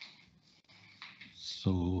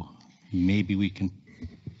 So maybe we can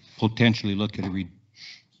potentially look at a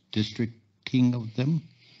redistricting of them.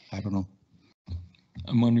 I don't know.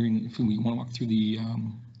 I'm wondering if we want to walk through the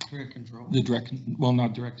Direct control. well,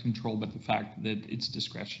 not direct control, but the fact that it's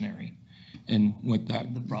discretionary and what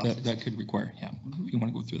that could require. Yeah, if you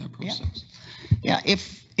want to go through that process. Yeah,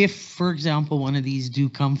 if for example, one of these do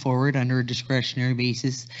come forward under a discretionary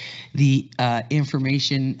basis, the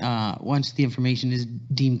information, once the information is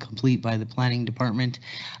deemed complete by the planning department,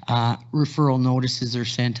 referral notices are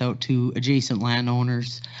sent out to adjacent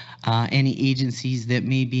landowners, any agencies that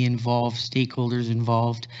may be involved, stakeholders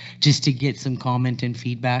involved, just to get some comment and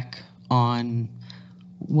feedback on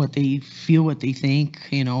what they feel, what they think,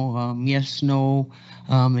 yes, no,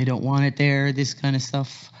 they don't want it there, this kind of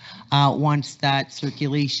stuff. Once that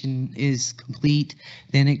circulation is complete,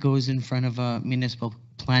 then it goes in front of a municipal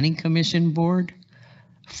planning commission board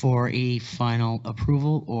for a final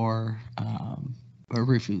approval or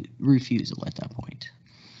refusal at that point.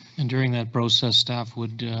 And during that process, staff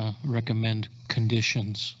would recommend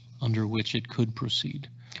conditions under which it could proceed.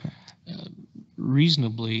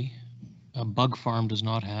 Reasonably, a bug farm does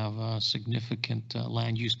not have a significant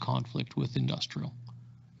land use conflict with industrial.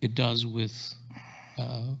 It does with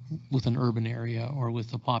an urban area or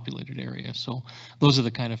with a populated area. So those are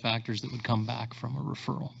the kind of factors that would come back from a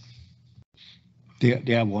referral.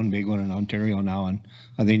 They have one big one in Ontario now, and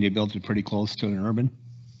I think they built it pretty close to an urban.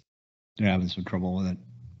 They're having some trouble with it.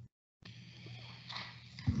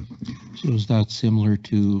 So is that similar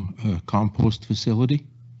to a compost facility?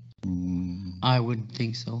 I wouldn't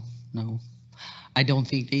think so, no. I don't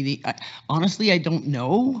think honestly, I don't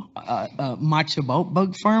know much about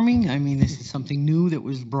bug farming. I mean, this is something new that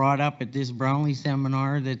was brought up at this Brownlee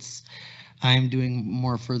seminar I'm doing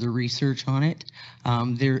more further research on it.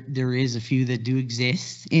 There is a few that do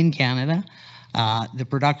exist in Canada. The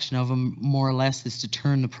production of them more or less is to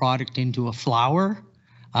turn the product into a flour,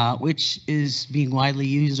 which is being widely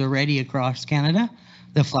used already across Canada,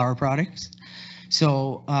 the flour products.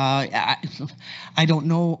 So I don't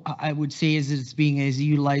know. I would say as it's being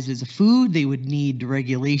utilized as a food, they would need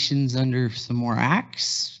regulations under some more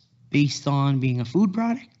acts based on being a food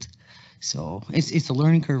product. So it's a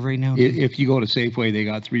learning curve right now. If you go to Safeway, they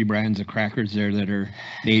got 3 brands of crackers there that are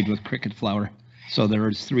made with cricket flour. So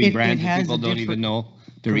there's 3 brands that people don't even know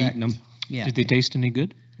they're eating them. Yeah. Did they taste any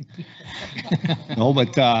good? No,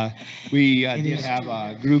 but we did have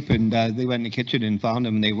a group, and they went in the kitchen and found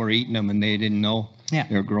them, and they were eating them, and they didn't know. Yeah.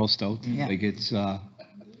 They're grossed out. Yeah. Like it's,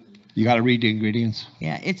 you got to read the ingredients.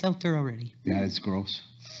 Yeah, it's out there already. Yeah, it's gross.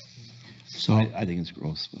 So I think it's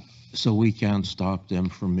gross. But. So we can't stop them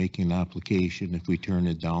from making an application. If we turn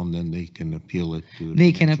it down, then they can appeal it to.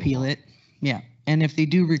 They can appeal it, yeah. And if they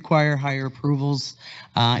do require higher approvals,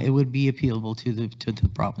 it would be appealable to the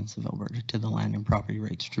province of Alberta, to the Land and Property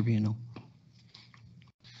Rights Tribunal.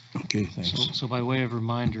 Okay, thanks. So by way of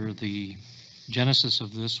reminder, the genesis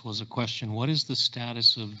of this was a question: what is the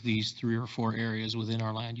status of these 3 or 4 areas within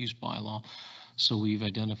our land use bylaw? So we've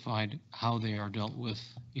identified how they are dealt with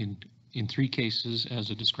in 3 cases as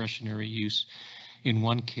a discretionary use. In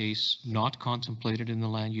 1 case, not contemplated in the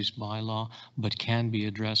land use bylaw, but can be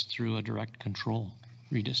addressed through a direct control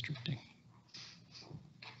redistricting.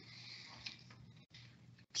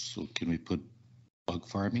 So can we put bug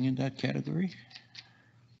farming in that category?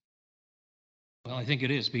 Well, I think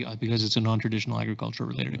it is because it's a non-traditional agriculture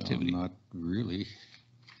related activity. Not really.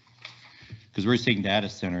 Because we're saying data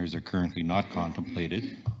centers are currently not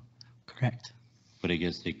contemplated, Correct. but I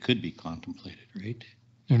guess they could be contemplated, right?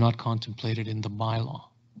 They're not contemplated in the bylaw.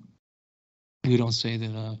 We don't say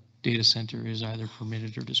that a data center is either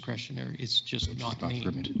permitted or discretionary. It's just not named.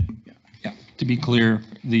 Permitted. Yeah. Yeah, to be clear,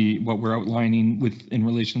 what we're outlining in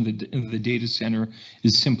relation to the data center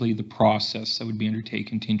is simply the process that would be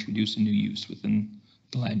undertaken to introduce a new use within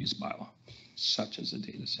the land use bylaw, such as a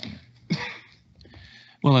data center.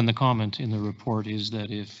 Well, and the comment in the report is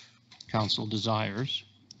that if council desires,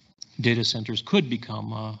 data centers could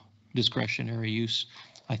become a discretionary use.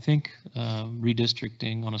 I think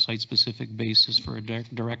redistricting on a site-specific basis for a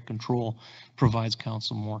direct control provides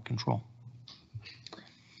council more control.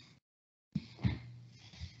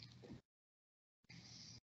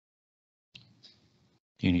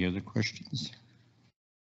 Any other questions?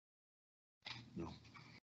 No.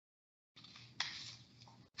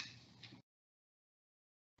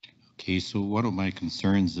 Okay, so one of my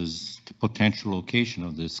concerns is the potential location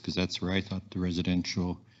of this, because that's where I thought the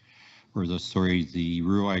residential, or the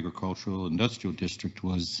rural agricultural industrial district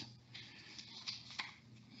was.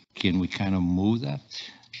 Can we kind of move that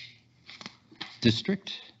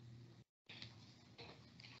district?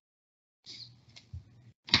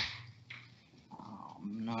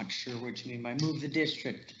 I'm not sure what you mean by move the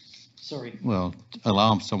district. Sorry. Well, allow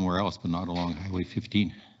them somewhere else, but not along Highway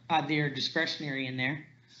 15. They're discretionary in there.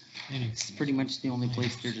 It's pretty much the only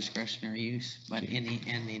place they're discretionary use, but in the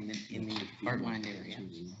heartland area.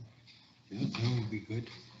 Yeah, that would be good.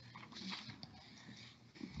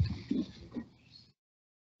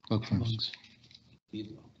 Bug farms.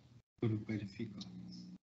 Feedlot. Put it by the feedlot.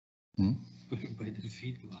 Hmm? Put it by the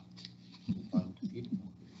feedlot.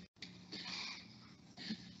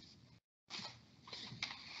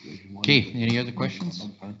 Okay, any other questions?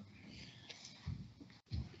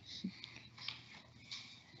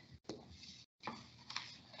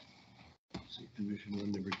 Division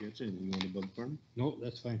 1 never gets it, you want a bug farm? No,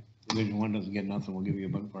 that's fine. Division 1 doesn't get nothing, we'll give you a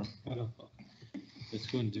bug farm. Let's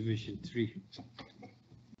go in Division 3.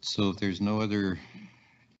 So if there's no other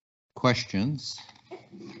questions,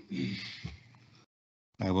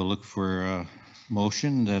 I will look for a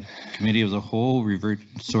motion that Committee of the Whole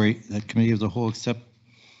that Committee of the Whole accept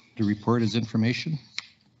the report as information.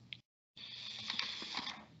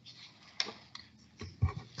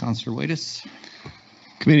 Councillor Waiters.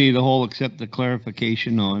 Committee of the Whole accept the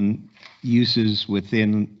clarification on uses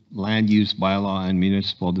within land use bylaw and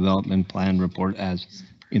municipal development plan report as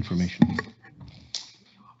information.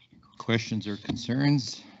 Questions or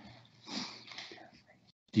concerns?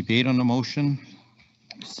 Debate on the motion?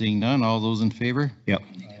 Seeing none, all those in favor? Yep.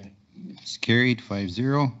 It's carried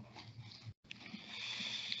 5-0.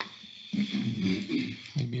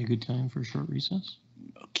 Maybe a good time for a short recess.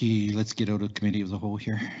 Okay, let's get out of Committee of the Whole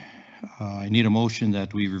here. I need a motion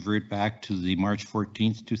that we revert back to the March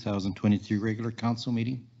 14th, 2023 regular council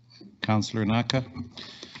meeting. Councillor Naka.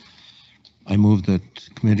 I move that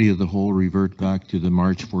Committee of the Whole revert back to the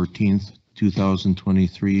March 14th,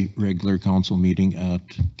 2023 regular council meeting at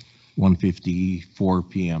 1:54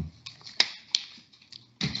 p.m.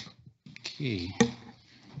 Okay.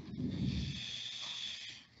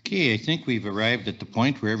 Okay, I think we've arrived at the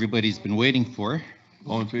point where everybody's been waiting for.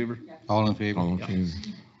 All in favor? All in favor? All in favor?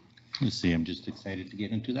 Let's see, I'm just excited to get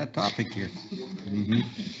into that topic here.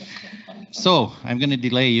 So I'm going to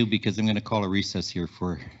delay you because I'm going to call a recess here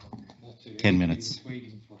for 10 minutes.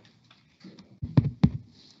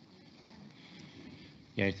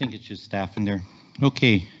 Yeah, I think it's just staff in there.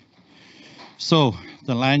 Okay. So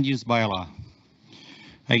the land use bylaw.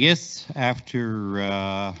 I guess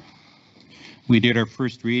after we did our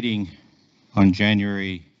first reading on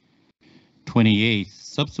January 28th,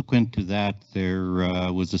 subsequent to that, there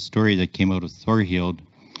was a story that came out of Thorhild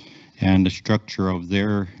and the structure of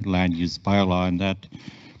their land use bylaw, and that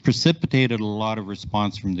precipitated a lot of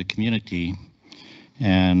response from the community.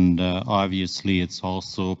 And obviously, it's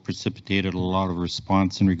also precipitated a lot of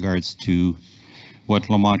response in regards to what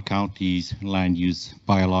Lamont County's land use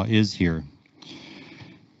bylaw is here.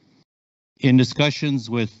 In discussions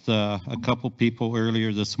with a couple people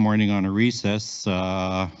earlier this morning on a recess,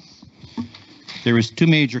 there was two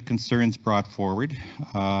major concerns brought forward.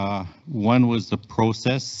 One was the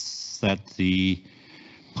process that the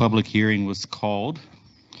public hearing was called,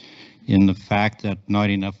 in the fact that not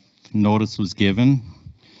enough notice was given.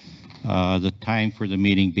 The time for the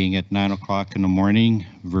meeting being at 9 o'clock in the morning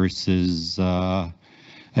versus an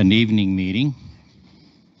evening meeting.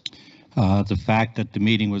 The fact that the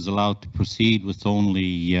meeting was allowed to proceed with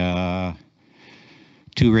only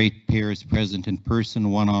 2 ratepayers present in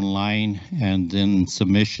person, 1 online, and then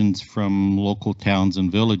submissions from local towns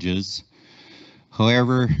and villages.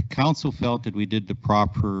 However, council felt that we did the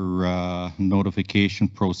proper notification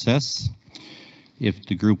process. If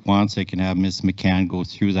the group wants, I can have Ms. McCann go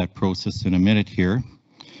through that process in a minute here.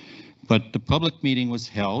 But the public meeting was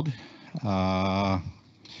held.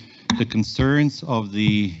 The concerns of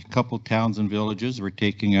the couple towns and villages were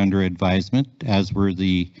taken under advisement, as were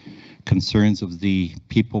the concerns of the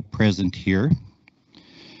people present here.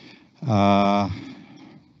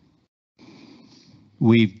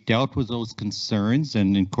 We've dealt with those concerns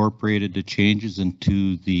and incorporated the changes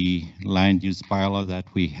into the land use bylaw that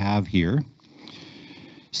we have here.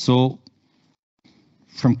 So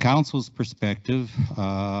from council's perspective,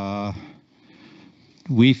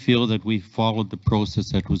 we feel that we followed the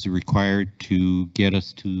process that was required to get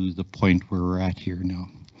us to the point where we're at here now.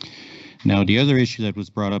 Now, the other issue that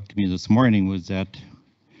was brought up to me this morning was that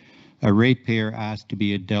a ratepayer asked to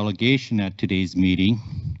be a delegation at today's meeting,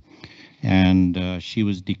 and she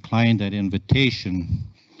was declined that invitation.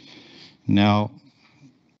 Now,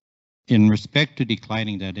 in respect to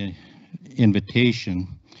declining that invitation,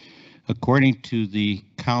 according to the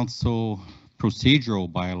council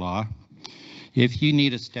procedural bylaw, if you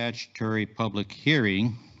need a statutory public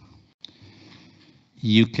hearing,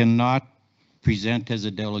 you cannot present as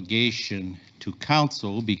a delegation to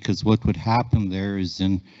council, because what would happen there is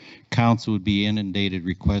then council would be inundated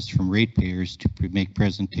requests from ratepayers to make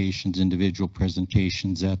presentations, individual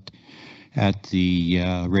presentations at the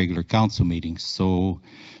regular council meetings. So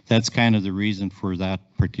that's kind of the reason for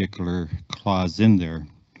that particular clause in there.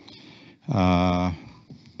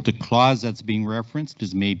 The clause that's being referenced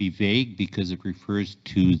is maybe vague because it refers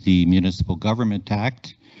to the Municipal Government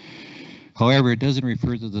Act. However, it doesn't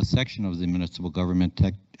refer to the section of the Municipal Government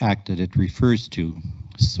Act that it refers to.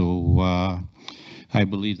 So I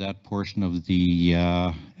believe that portion of the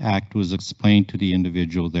act was explained to the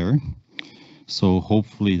individual there. So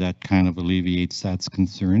hopefully that kind of alleviates that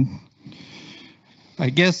concern. I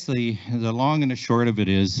guess the long and the short of it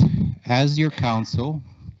is, as your council,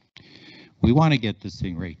 we want to get this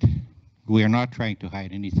thing right. We are not trying to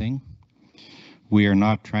hide anything. We are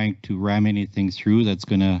not trying to ram anything through that's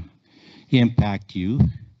going to impact you.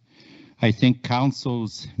 I think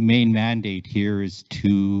council's main mandate here is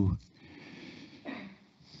to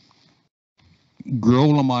grow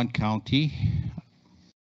Lamont County,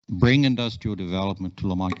 bring industrial development to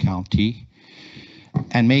Lamont County,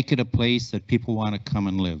 and make it a place that people want to come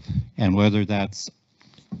and live. And whether that's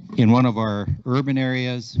in one of our urban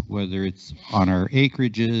areas, whether it's on our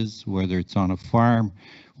acreages, whether it's on a farm,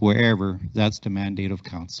 wherever, that's the mandate of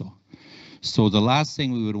council. So the last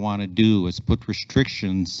thing we would want to do is put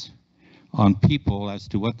restrictions on people as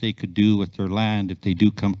to what they could do with their land if they do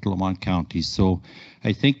come to Lamont County. So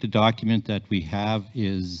I think the document that we have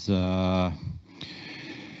is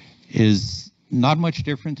not much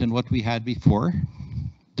different than what we had before.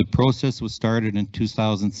 The process was started in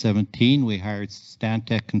 2017. We hired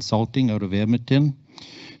Stantec Consulting out of Edmonton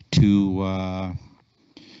to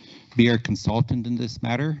be our consultant in this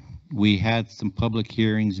matter. We had some public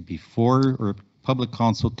hearings before, or public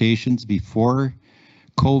consultations before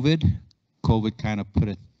COVID. COVID kind of put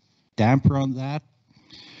a damper on that.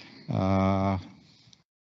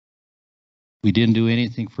 We didn't do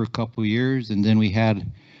anything for a couple of years, and then we had,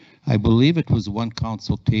 I believe it was one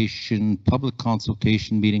consultation, public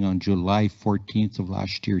consultation meeting on July 14th of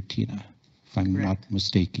last year, Tina, if I'm not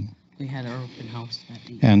mistaken. We had our open house that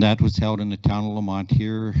day. And that was held in the town of Lamont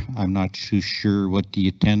here. I'm not too sure what the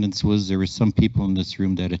attendance was. There were some people in this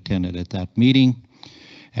room that attended at that meeting.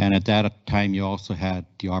 And at that time, you also had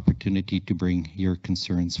the opportunity to bring your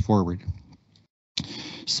concerns forward.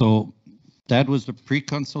 So that was the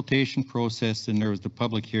pre-consultation process, and there was the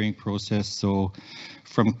public hearing process. So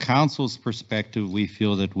from council's perspective, we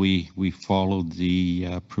feel that we followed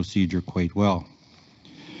the procedure quite well.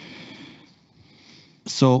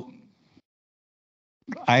 So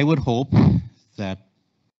I would hope that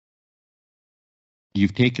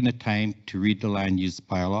you've taken the time to read the land use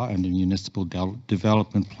bylaw and the municipal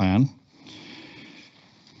development plan.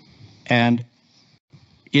 And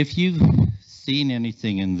if you've seen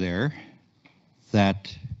anything in there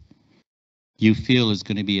that you feel is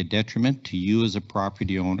going to be a detriment to you as a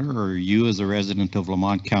property owner or you as a resident of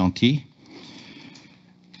Lamont County,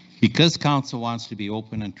 because council wants to be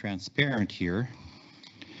open and transparent here,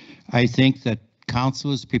 I think that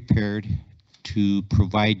council is prepared to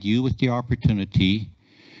provide you with the opportunity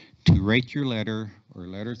to write your letter or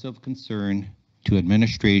letters of concern to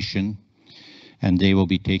administration, and they will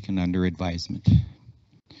be taken under advisement.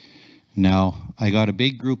 Now, I got a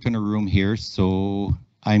big group in a room here, so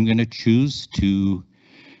I'm going to choose to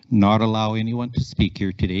not allow anyone to speak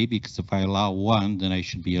here today, because if I allow one, then I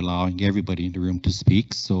should be allowing everybody in the room to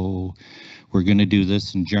speak. So we're going to do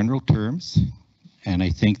this in general terms. And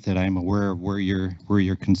I think that I'm aware of where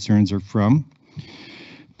your concerns are from.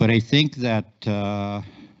 But I think that,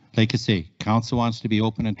 like I say, council wants to be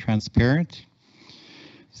open and transparent.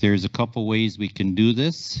 There's a couple ways we can do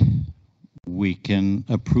this. We can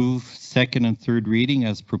approve second and third reading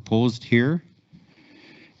as proposed here.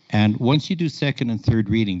 And once you do second and third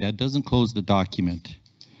reading, that doesn't close the document.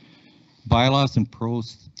 Bylaws and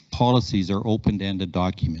policies are open-ended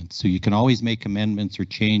documents, so you can always make amendments or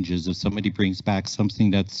changes. If somebody brings back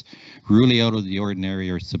something that's really out of the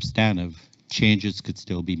ordinary or substantive, changes could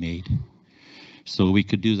still be made. So we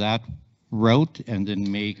could do that route and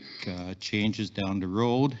then make changes down the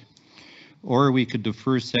road. Or we could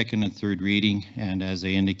defer second and third reading, and as I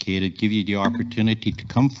indicated, give you the opportunity to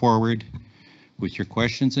come forward with your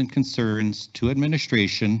questions and concerns to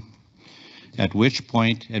administration, at which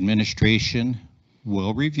point administration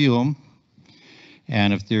will review them.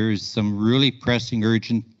 And if there's some really pressing,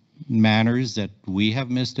 urgent matters that we have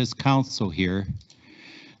missed as council here,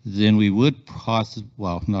 then we would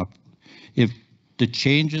if the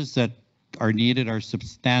changes that are needed are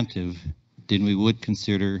substantive, then we would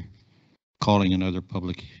consider calling another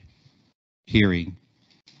public hearing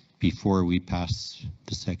before we pass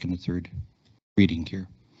the second and third reading here.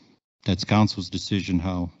 That's council's decision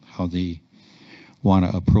how they want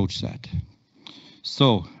to approach that.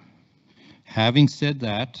 So, having said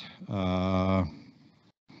that,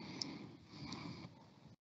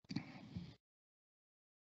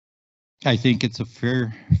 I think it's a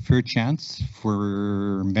fair chance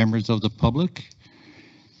for members of the public.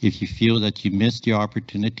 If you feel that you missed the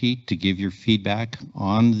opportunity to give your feedback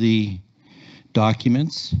on the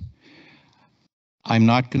documents, I'm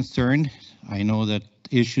not concerned. I know that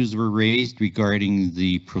issues were raised regarding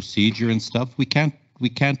the procedure and stuff. We can't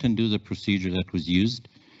undo the procedure that was used.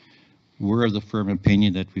 We're of the firm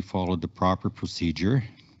opinion that we followed the proper procedure.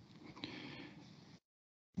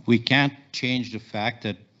 We can't change the fact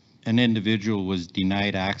that an individual was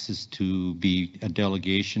denied access to be a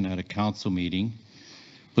delegation at a council meeting.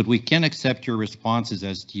 But we can accept your responses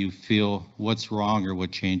as to you feel what's wrong or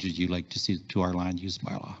what changes you'd like to see to our land use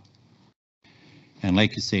bylaw. And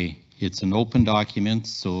like you say, it's an open document,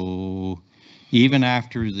 so even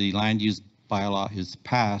after the land use bylaw is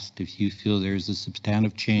passed, if you feel there's a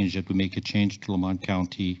substantive change that would make a change to Lamont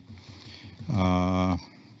County,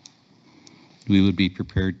 we would be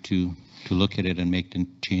prepared to look at it and make the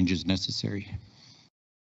changes necessary.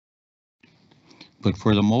 But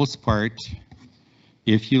for the most part,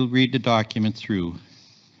 if you'll read the document through,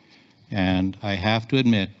 and I have to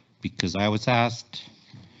admit, because I was asked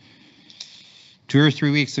 2 or 3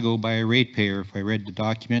 weeks ago by a ratepayer if I read the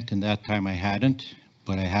document, and that time I hadn't,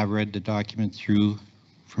 but I have read the document through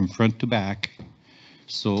from front to back,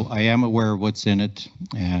 so I am aware of what's in it.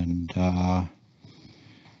 And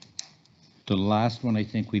the last one I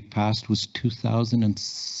think we passed was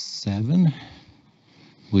 2007,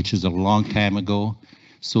 which is a long time ago.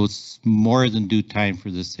 So it's more than due time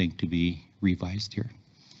for this thing to be revised here.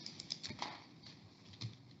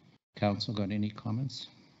 Council, got any comments?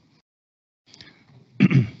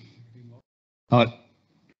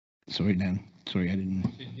 Sorry, Dan. Sorry, I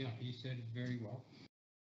didn't. Yeah, he said it very well.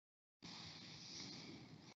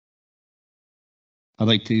 I'd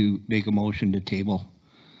like to make a motion to table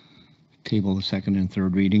the second and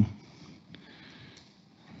third reading.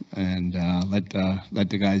 And let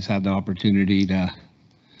the guys have the opportunity to,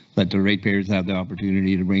 let the ratepayers have the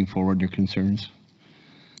opportunity to bring forward their concerns.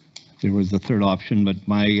 There was the third option, but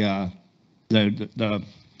my, the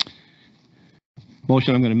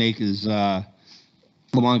motion I'm going to make is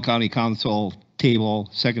Lamont County Council table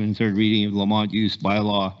second and third reading of Lamont Use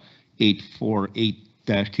Bylaw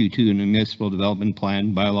 848-22 and the Municipal Development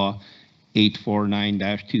Plan Bylaw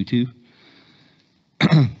 849-22.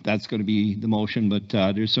 That's going to be the motion, but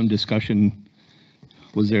there's some discussion.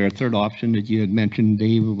 Was there a third option that you had mentioned,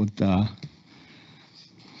 Dave? With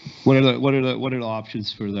what are the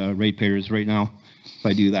options for the ratepayers right now? If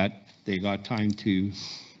I do that, they got time to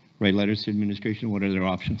write letters to administration. What are their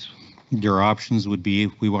options? Their options would be,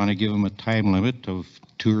 if we want to give them a time limit of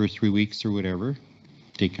 2 or 3 weeks or whatever,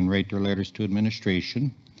 they can write their letters to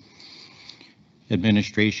administration.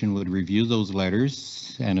 Administration would review those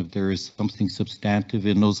letters, and if there is something substantive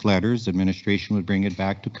in those letters, administration would bring it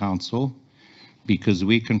back to council, because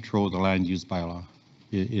we control the land use bylaw.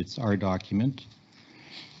 It's our document.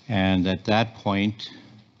 And at that point,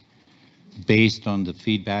 based on the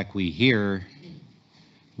feedback we hear,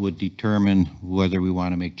 would determine whether we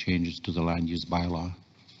want to make changes to the land use bylaw.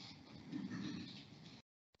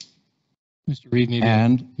 Mr. Reid,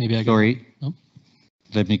 maybe I sorry, oh.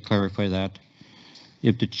 Let me clarify that.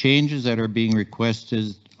 If the changes that are being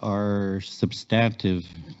requested are substantive,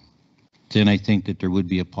 then I think that there would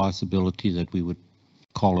be a possibility that we would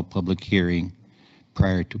call a public hearing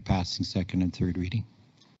prior to passing second and third reading.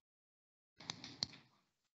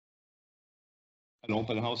 An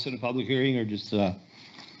open house and a public hearing, or just a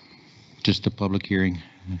public hearing?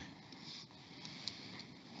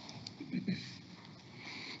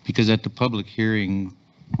 Because at the public hearing,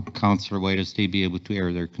 Councillor Whitus, they'd be able to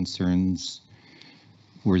air their concerns.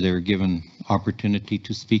 Were they given opportunity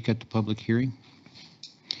to speak at the public hearing?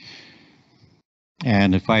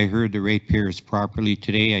 And if I heard the ratepayers properly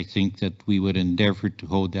today, I think that we would endeavor to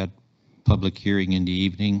hold that public hearing in the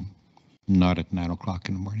evening, not at 9 o'clock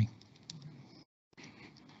in the morning.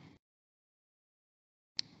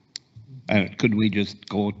 Could we just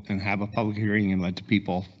go and have a public hearing and let the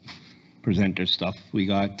people present their stuff? We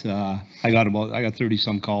got, I got 30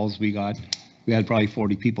 some calls. We had probably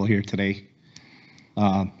 40 people here today.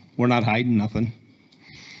 We're not hiding nothing.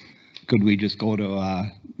 Could we just go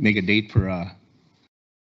to, make a date for,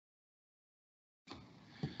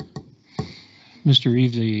 Mr.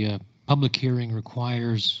 Reeve, the public hearing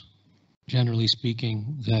requires, generally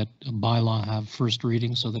speaking, that a bylaw have first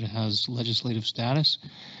reading so that it has legislative status.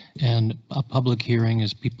 And a public hearing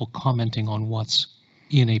is people commenting on what's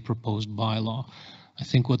in a proposed bylaw. I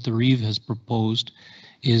think what the Reeve has proposed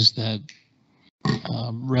is that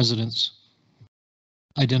residents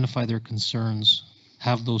identify their concerns,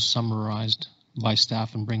 have those summarized by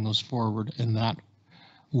staff and bring those forward, and that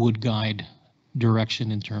would guide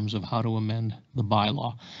direction in terms of how to amend the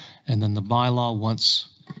bylaw. And then the bylaw, once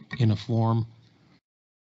in a form,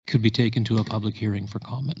 could be taken to a public hearing for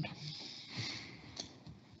comment.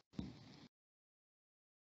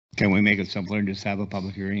 can we make it simpler and just have a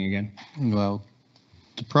public hearing again? Well,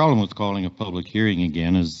 the problem with calling a public hearing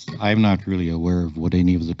again is I'm not really aware of what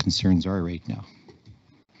any of the concerns are right now.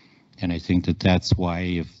 And I think that that's why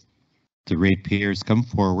if the ratepayers come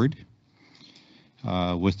forward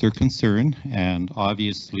with their concern, and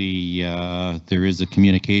obviously there is a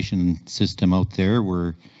communication system out there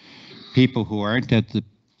where people who aren't at the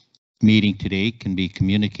meeting today can be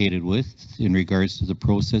communicated with in regards to the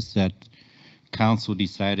process that council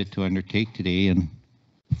decided to undertake today and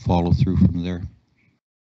follow through from there.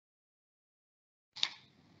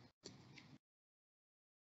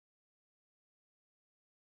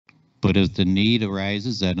 But as the need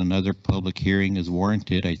arises that another public hearing is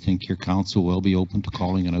warranted, I think your council will be open to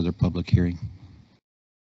calling another public hearing.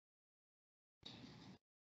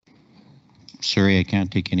 Sorry, I can't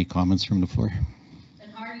take any comments from the floor.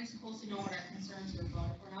 Then how are you supposed to know what our concerns are about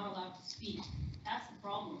if we're not allowed to speak? That's the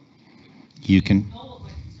problem. You can. Know what my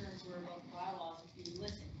concerns were about the bylaws if you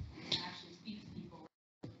listen and actually speak to people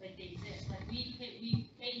like they exist. Like we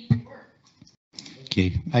pay you to work.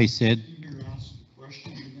 Okay, I said.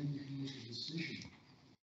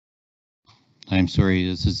 I'm sorry,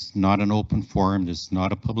 this is not an open forum. This is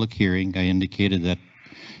not a public hearing. I indicated that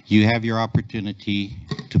you have your opportunity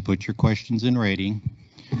to put your questions in writing.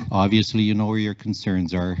 Obviously, you know where your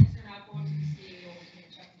concerns are.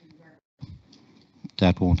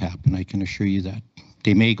 That won't happen, I can assure you that.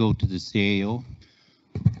 They may go to the CAO,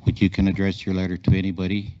 but you can address your letter to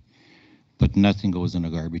anybody, but nothing goes in the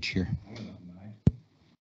garbage here.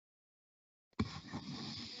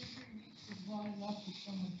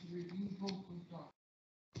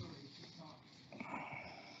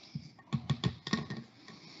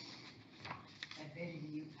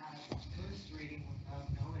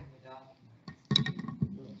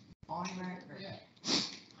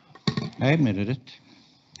 I admitted it.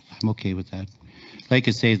 I'm okay with that. Like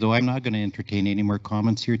I say, though, I'm not going to entertain any more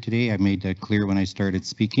comments here today. I made that clear when I started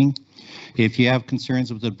speaking. If you have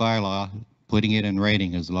concerns with the bylaw, putting it in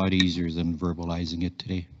writing is a lot easier than verbalizing it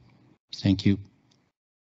today. Thank you.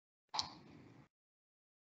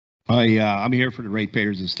 I'm here for the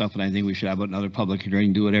ratepayers and stuff, and I think we should have another public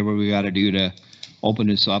hearing, do whatever we got to do to open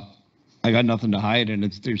this up. I got nothing to hide, and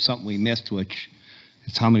there's something we missed, which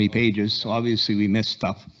it's how many pages, so obviously we missed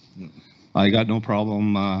stuff. I got no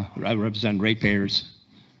problem. I represent ratepayers,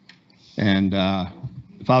 and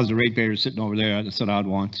if I was a ratepayer sitting over there, that's what I'd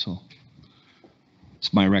want, so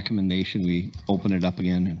it's my recommendation. We open it up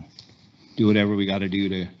again and do whatever we got to do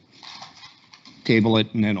to table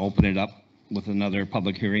it and then open it up with another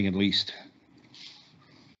public hearing at least.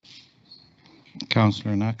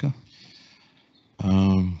 Councillor Naka?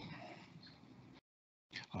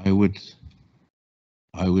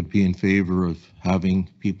 I would be in favor of having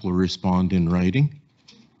people respond in writing.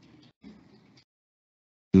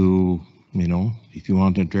 To, you know, if you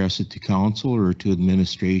want to address it to council or to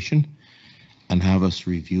administration and have us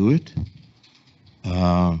review it.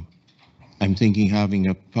 I'm thinking having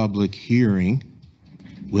a public hearing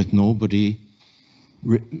with nobody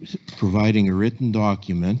providing a written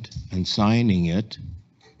document and signing it,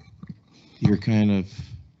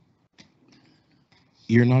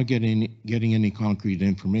 you're not getting any concrete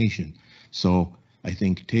information. So I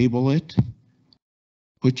think table it,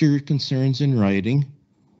 put your concerns in writing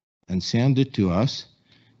and send it to us.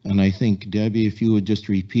 And I think, Debbie, if you would just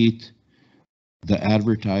repeat the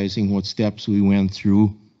advertising, what steps we went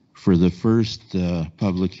through for the first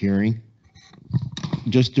public hearing,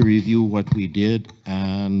 just to review what we did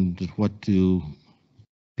and what to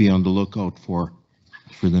be on the lookout for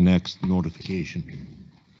the next notification.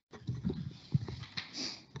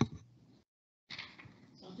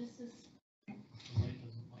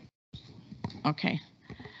 Okay.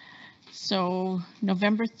 So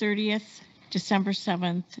November 30th, December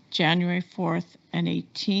 7th, January 4th, and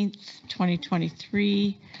 18th,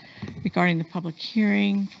 2023, regarding the public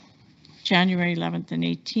hearing. January 11th and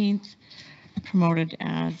 18th, promoted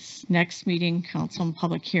as next meeting, council and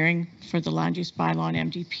public hearing for the land use bylaw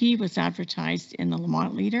and MDP was advertised in the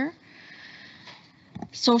Lamont Leader.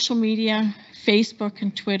 Social media, Facebook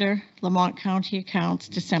and Twitter, Lamont County accounts,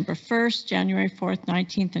 December 1st, January 4th,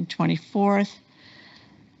 19th, and 24th.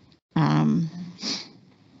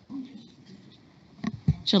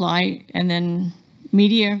 July, and then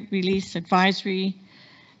media release advisory,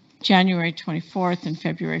 January 24th and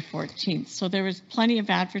February 14th. So there was plenty of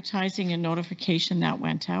advertising and notification that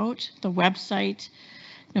went out. The website,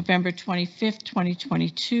 November 25th,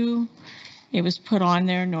 2022, it was put on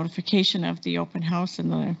there, notification of the open house and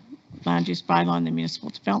the land use bylaw and the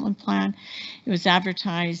municipal development plan. It was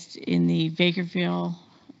advertised in the Vegreville,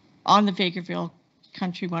 on the Vegreville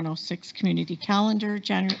Country 106 community calendar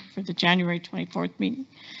for the January 24th meeting.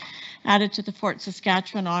 Added to the Fort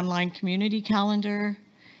Saskatchewan online community calendar,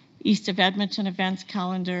 East of Edmonton events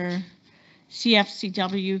calendar,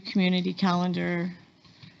 CFCW community calendar.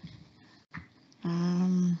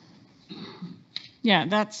 Yeah,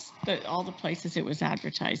 that's all the places it was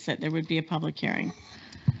advertised that there would be a public hearing.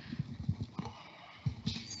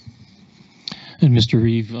 And Mr.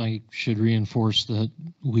 Reeve, I should reinforce that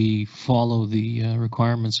we follow the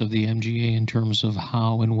requirements of the MGA in terms of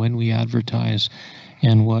how and when we advertise,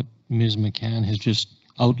 and what Ms. McCann has just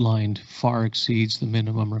outlined far exceeds the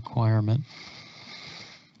minimum requirement.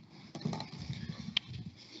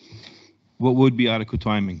 What would be adequate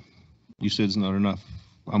timing? You said it's not enough.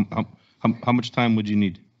 How much time would you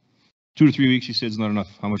need? 2 to 3 weeks, you said it's not enough.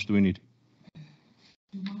 How much do we need?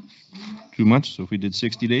 2 months? So if we did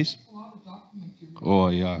 60 days? Oh,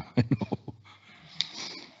 yeah, I know.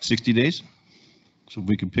 60 days? So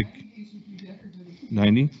we could pick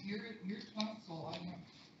 90?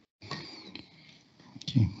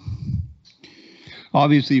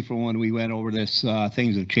 Obviously, from when we went over this,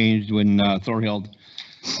 things have changed. When Thorhild,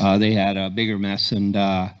 they had a bigger mess, and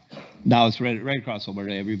now it's right across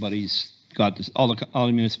Alberta. Everybody's got this. All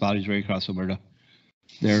the municipalities right across Alberta.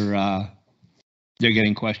 They're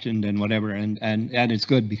getting questioned and whatever, and it's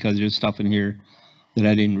good because there's stuff in here that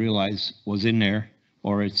I didn't realize was in there,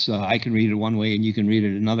 or it's I can read it one way and you can read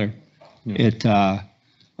it another. Yeah.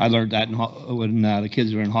 I learned that when the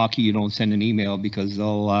kids are in hockey, you don't send an email because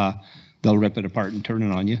they'll rip it apart and turn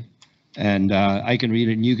it on you. And I can read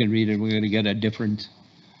it and you can read it. We're going to get a different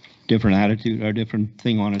attitude or different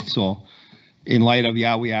thing on it. So in light of,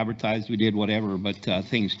 yeah, we advertised, we did whatever, but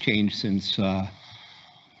things changed since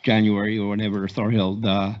January or whenever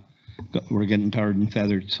Thorhild, we're getting tarred and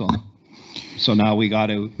feathered. So now we got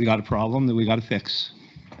a problem that we got to fix.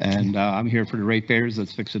 And I'm here for the ratepayers.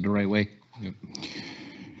 Let's fix it the right way. Yep.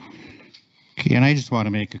 Okay, and I just want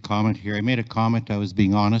to make a comment here. I made a comment, I was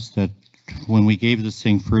being honest, that when we gave this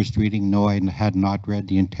thing first reading, no, I had not read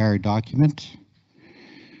the entire document.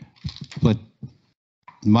 But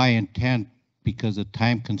my intent, because of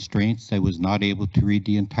time constraints, I was not able to read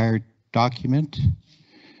the entire document.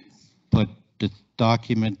 But the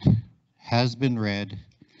document has been read.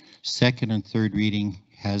 Second and third reading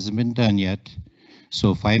hasn't been done yet.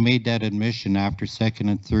 So if I made that admission after second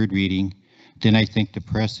and third reading, then I think the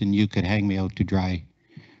press and you could hang me out to dry.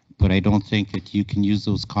 But I don't think that you can use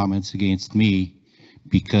those comments against me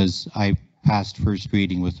because I passed first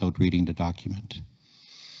reading without reading the document.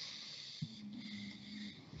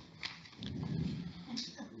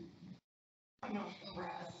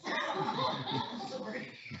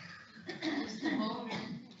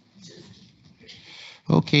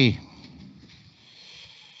 Okay.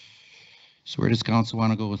 So where does council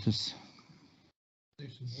want to go with this?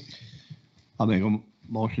 I'll make a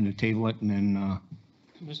motion to table it and then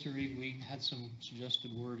Mr. Reeve, we had some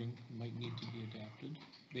suggested wording that might need to be adapted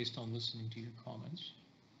based on listening to your comments.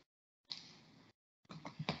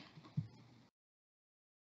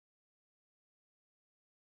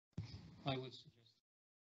 I would suggest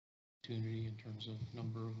opportunity in terms of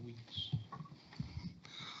number of weeks.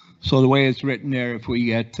 so the way it's written there, if we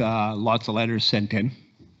get lots of letters sent in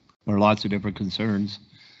or lots of different concerns,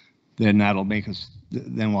 then that'll make us,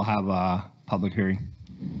 then we'll have a public hearing.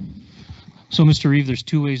 So, Mr. Reeve, there's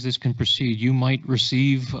two ways this can proceed. You might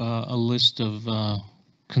receive a list of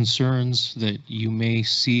concerns that you may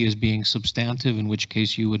see as being substantive, in which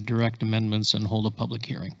case you would direct amendments and hold a public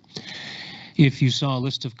hearing. If you saw a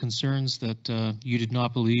list of concerns that you did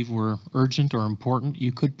not believe were urgent or important,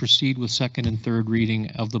 you could proceed with second and third reading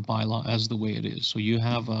of the bylaw as the way it is. So you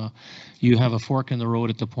have a fork in the road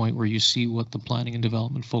at the point where you see what the planning and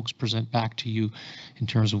development folks present back to you in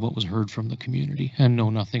terms of what was heard from the community. And no,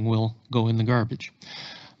 nothing will go in the garbage.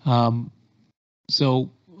 So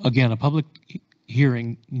again, a public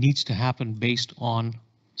hearing needs to happen based on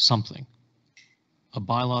something. A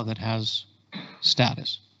bylaw that has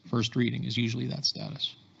status. First reading is usually that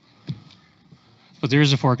status. But there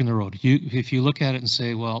is a fork in the road. If you look at it and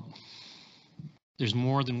say, well, there's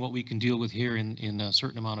more than what we can deal with here in a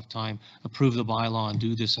certain amount of time, approve the bylaw and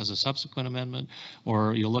do this as a subsequent amendment,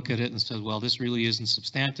 or you'll look at it and say, well, this really isn't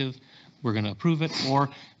substantive, we're going to approve it, or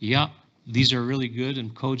yeah, these are really good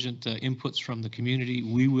and cogent inputs from the community,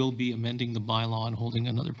 we will be amending the bylaw and holding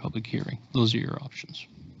another public hearing. Those are your options.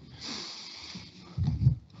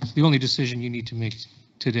 The only decision you need to make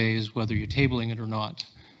today is whether you're tabling it or not,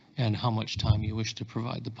 and how much time you wish to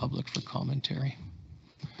provide the public for commentary.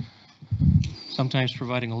 Sometimes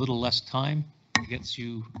providing a little less time gets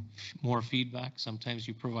you more feedback. Sometimes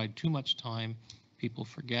you provide too much time, people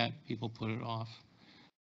forget, people put it off,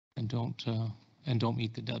 and don't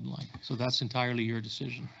meet the deadline. So that's entirely your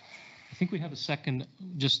decision. I think we have a second,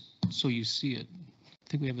 just so you see it. I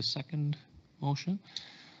think we have a second motion.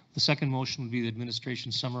 The second motion would be the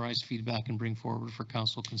administration summarize feedback and bring forward for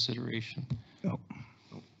council consideration. Oh.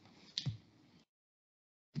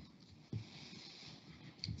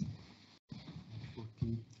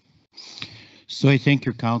 So I think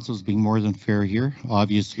your council's being more than fair here.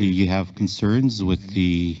 Obviously, you have concerns with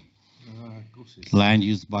the land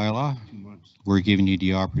use bylaw. We're giving you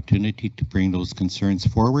the opportunity to bring those concerns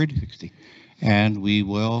forward, and we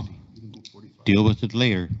will deal with it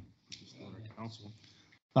later.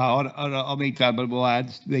 I'll make that, but we'll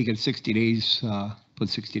make it 60 days, put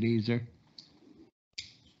 60 days there.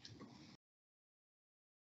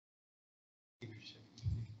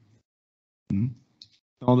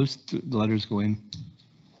 All this, the letters go in.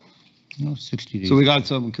 No, 60 days. So we got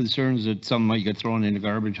some concerns that some might get thrown in the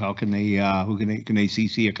garbage. How can they, can they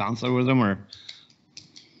CC a counselor with them, or?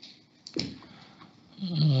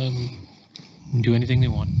 Do anything they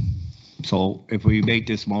want. So if we make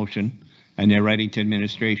this motion and they're writing to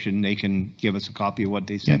administration, they can give us a copy of what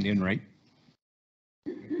they send in, right?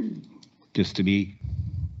 Just to be.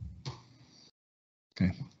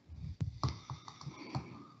 Okay.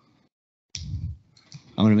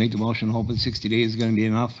 I'm going to make the motion, hoping 60 days is going to be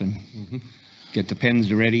enough, and get the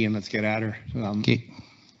pens ready and let's get at her. Okay.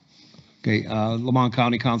 Okay, Lamont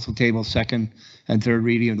County Council table second and third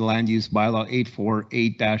reading of the land use bylaw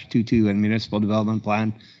 848-22 and municipal development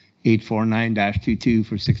plan 849-22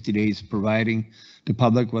 for 60 days, providing the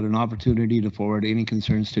public with an opportunity to forward any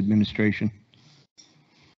concerns to administration.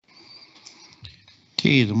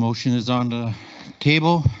 Okay, the motion is on the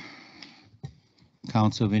table.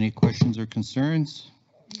 Council, have any questions or concerns?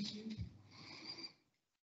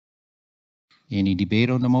 Any debate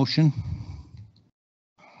on the motion?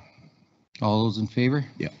 All those in favor?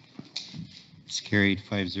 Yeah. It's carried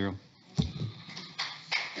 5-0.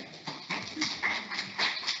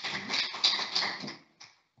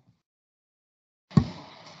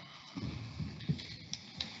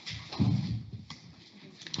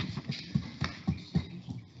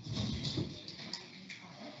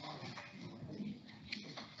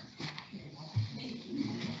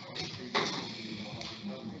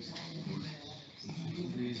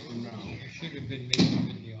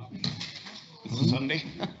 Sunday?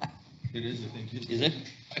 It is, I think. Is it?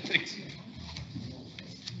 I think so.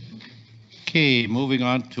 Okay, moving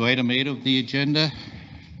on to item 8 of the agenda.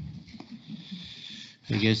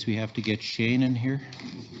 I guess we have to get Shane in here.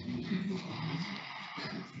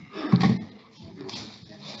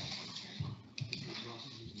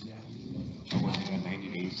 How much is that, 90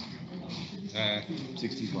 days?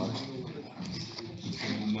 60 bucks.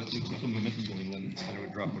 Some momentum going on instead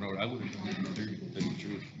of dropping out. I would have done it for 30, to tell you the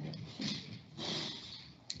truth.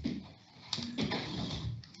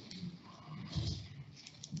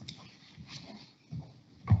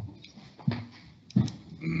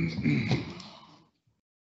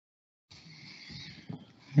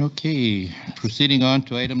 Okay, proceeding on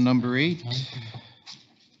to item number 8.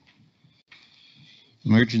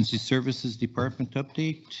 Emergency Services Department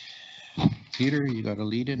update. Peter, you got a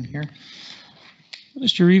lead in here?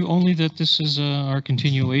 Mr. Reeve, only that this is our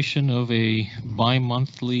continuation of a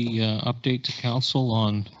bi-monthly update to council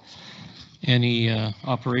on any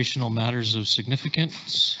operational matters of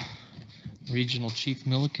significance. Regional Chief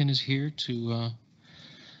Milliken is here to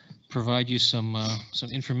provide you some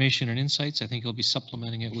information and insights. I think he'll be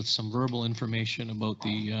supplementing it with some verbal information about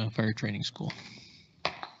the fire training school.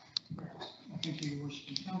 Thank you, Your Worship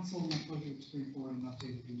and Council. My pleasure to bring forward an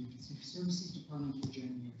update of the Emergency Services Department for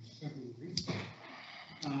January and February.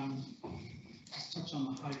 Just touch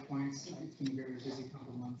on the high points. It's been a very busy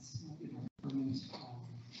couple of months in our department.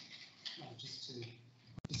 Just to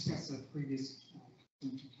discuss a previous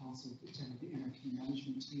council attended the energy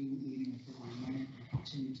management team meeting on February 9th. We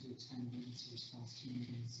continue to attend emergency response team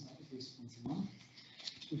meetings at least once a month.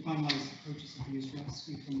 We finalized the purchase of the used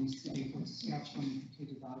rescue from the city of Saskatchewan and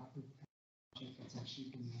completed that approved project that's actually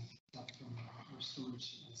been picked up from our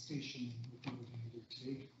storage station and we're building it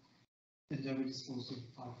today. And we disposed of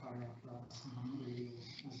 5 fire apparatus and 1 radio.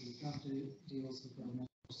 We got the deals with government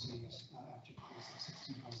after cost of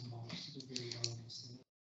 $16,000, so they're very well in the sale.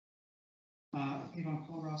 Paid on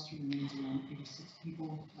call roster remains around 86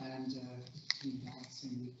 people, and continue to have the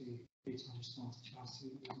same weekday daytime response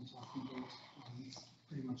capacity that we've been talking about. It's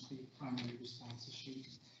pretty much the primary response issue.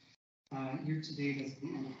 Year to date, as of the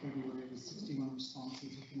end of February, was 61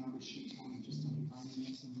 responses with an average shoot time of just under 9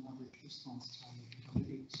 minutes and an average response time of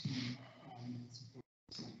 18 minutes.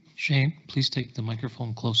 Shane, please take the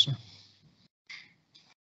microphone closer.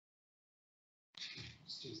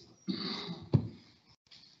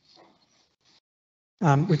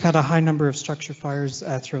 We've had a high number of structure fires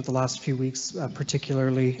throughout the last few weeks,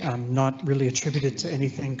 particularly not really attributed to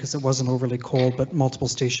anything because it wasn't overly cold, but multiple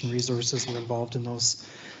station resources were involved in those,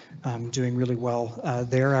 doing really well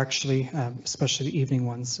there actually, especially the evening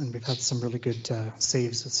ones, and we've had some really good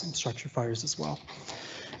saves with some structure fires as well.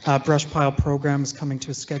 Brush pile program is coming to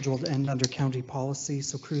a scheduled end under county policy,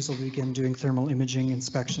 so crews will begin doing thermal imaging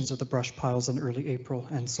inspections of the brush piles in early April,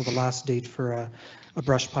 and so the last date for a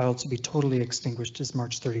brush pile to be totally extinguished is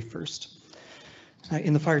March 31st.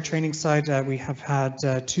 In the fire training side, we have had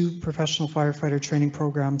 2 professional firefighter training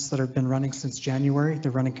programs that have been running since January.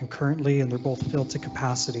 They're running concurrently and they're both filled to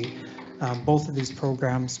capacity. Both of these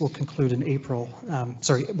programs will conclude in April,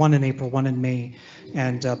 one in April, one in May,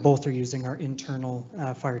 and both are using our internal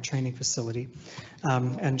fire training facility.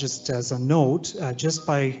 And just as a note, just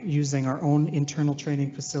by using our own internal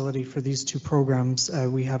training facility for these 2 programs,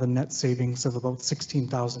 we have a net savings of about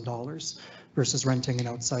 $16,000 versus renting an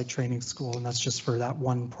outside training school, and that's just for that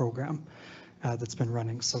one program that's been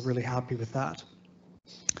running, so really happy with that.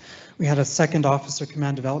 We had a second officer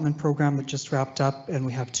command development program that just wrapped up, and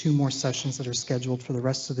we have 2 more sessions that are scheduled for the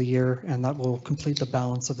rest of the year, and that will complete the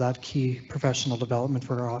balance of that key professional development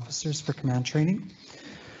for our officers for command training.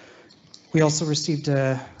 We also received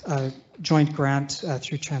a joint grant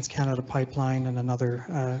through TransCanada Pipeline and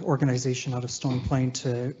another organization out of Stony Plain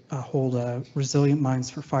to hold a Resilient Minds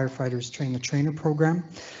for Firefighters Train the Trainer program.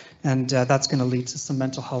 And that's going to lead to some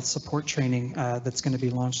mental health support training that's going to be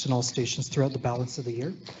launched in all stations throughout the balance of the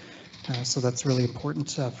year. So that's really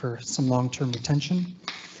important for some long-term retention.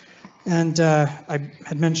 And I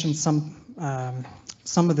had mentioned some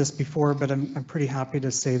of this before, but I'm pretty happy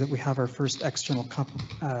to say that we have our first external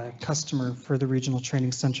customer for the Regional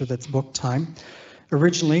Training Center that's booked time.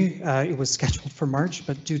 Originally, it was scheduled for March,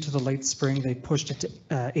 but due to the late spring, they pushed it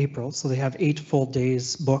to April. So they have 8 full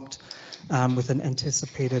days booked with an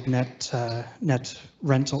anticipated net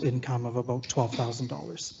rental income of about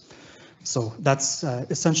 $12,000. So that's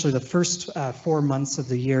essentially the first 4 months of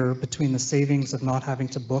the year between the savings of not having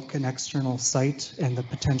to book an external site and the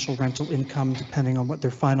potential rental income, depending on what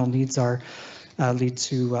their final needs are, lead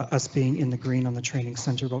to us being in the green on the training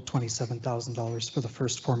center, about $27,000 for the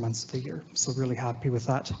first 4 months of the year. So really happy with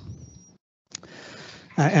that.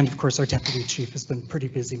 And of course, our deputy chief has been pretty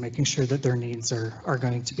busy making sure that their needs are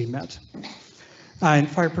going to be met. In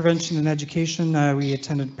fire prevention and education, we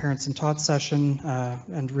attended parents and tots session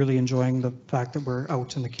and really enjoying the fact that we're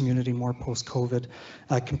out in the community more post-COVID.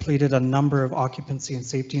 Completed a number of occupancy and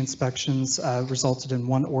safety inspections, resulted in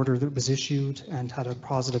 1 order that was issued and had a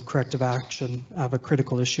positive corrective action of a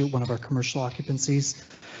critical issue at one of our commercial occupancies.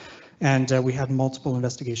 And we had multiple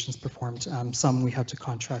investigations performed. Some we had to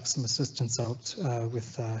contract some assistance out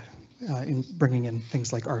with in bringing in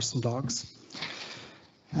things like arson dogs.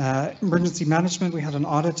 Emergency management, we had an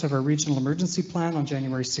audit of our regional emergency plan on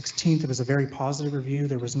January 16th. It was a very positive review.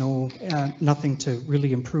 There was nothing to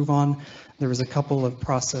really improve on. There was a couple of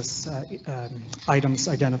process items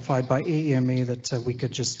identified by AEMA that we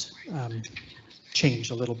could just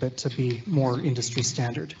change a little bit to be more industry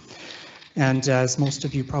standard. And as most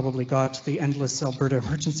of you probably got the endless Alberta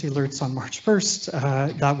emergency alerts on March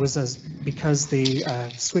 1st, that was because they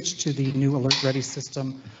switched to the new Alert Ready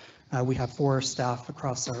system. We have 4 staff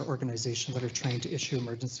across our organization that are trained to issue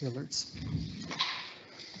emergency alerts.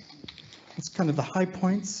 Let's kind of the high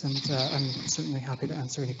points, and I'm certainly happy to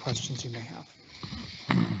answer any questions you may have.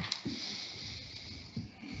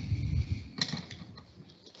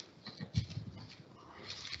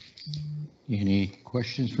 Any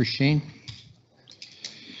questions for Shane?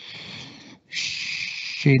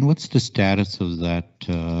 Shane, what's the status of that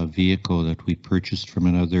vehicle that we purchased from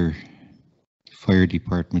another fire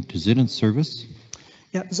department? Is it in service?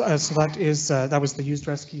 Yeah, so that was the used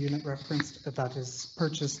rescue unit referenced. That is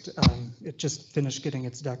purchased. It just finished getting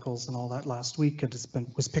its decals and all that last week. It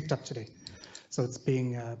was picked up today. So it's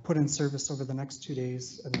being put in service over the next 2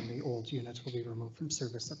 days, and then the old unit will be removed from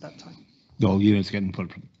service at that time. The old unit's getting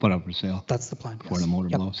put up for sale That's the plan. before the motor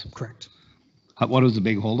blows. Correct. What was the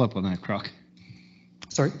big holdup on that truck?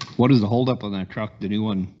 Sorry? What is the holdup on that truck, the new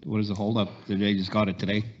one? What is the holdup? They just got it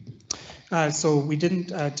today? So we didn't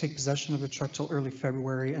take possession of the truck till early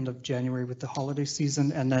February, end of January with the holiday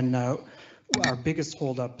season. And then our biggest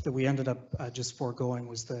holdup that we ended up just foregoing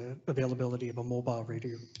was the availability of a mobile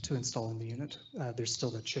radio to install in the unit. There's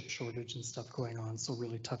still a chip shortage and stuff going on, so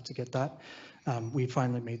really tough to get that. We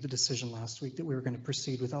finally made the decision last week that we were going to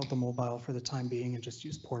proceed without the mobile for the time being and just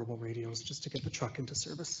use portable radios just to get the truck into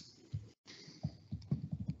service.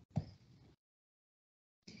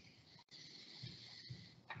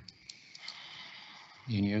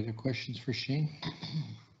 Any other questions for Shane?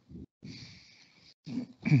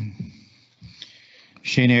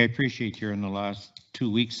 Shane, I appreciate you in the last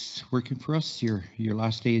 2 weeks working for us. Your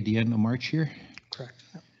last day at the end of March here? Correct.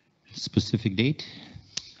 Yep. Specific date?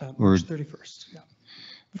 March 31st, yeah,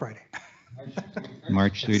 Friday.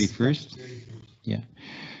 March 31st? Yeah.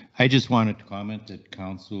 I just wanted to comment that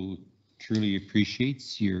council truly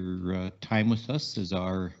appreciates your time with us as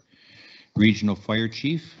our regional fire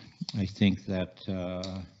chief. I think that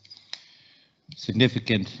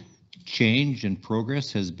significant change and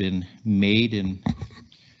progress has been made in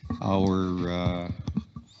our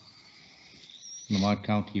Lamont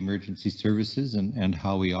County Emergency Services and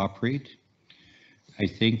how we operate. I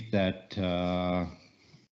think that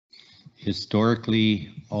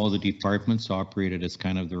historically all the departments operated as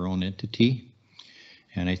kind of their own entity.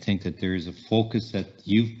 And I think that there's a focus that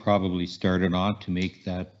you've probably started on to make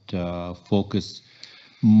that focus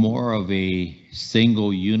more of a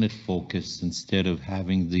single unit focus instead of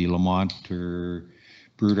having the Lamont or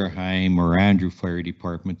Bruderheim or Andrew Fire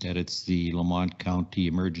Department, that it's the Lamont County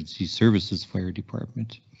Emergency Services Fire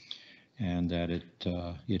Department, and that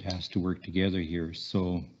it has to work together here.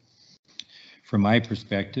 So from my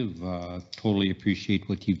perspective, totally appreciate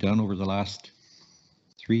what you've done over the last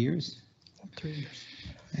 3 years. 3 years.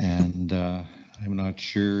 And I'm not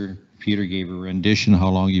sure, Peter gave a rendition how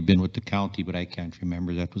long you've been with the county, but I can't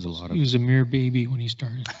remember. That was a lot of. He was a mere baby when he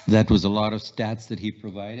started. That was a lot of stats that he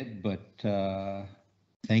provided, but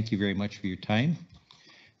thank you very much for your time.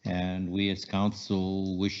 And we as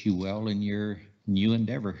council wish you well in your new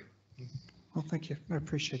endeavor. Well, thank you. I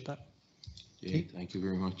appreciate that. Okay, thank you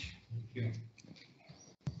very much.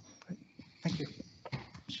 Thank you.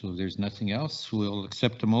 So there's nothing else. We'll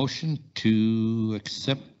accept a motion to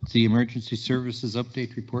accept the emergency services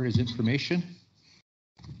update report as information.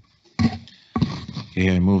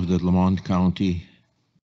 Okay, I move that Lamont County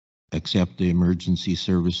accept the Emergency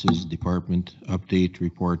Services Department update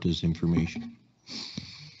report as information.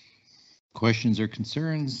 Questions or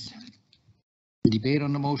concerns? Debate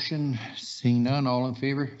on the motion? Seeing none, all in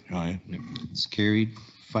favor? Aye. It's carried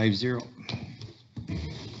 5-0.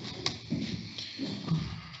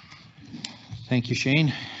 Thank you,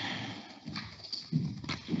 Shane.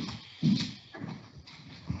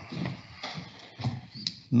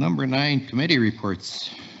 Number 9, committee reports.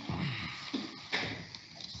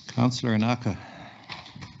 Councillor Anaka.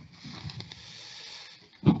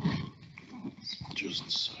 Just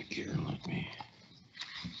a sec here, let me.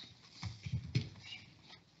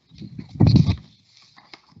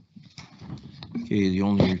 Okay, the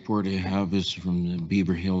only report I have is from the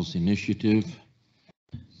Beaver Hills Initiative.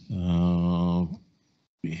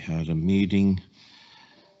 We had a meeting.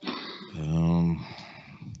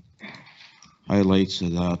 Highlights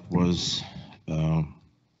of that was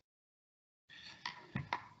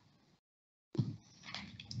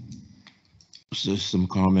just some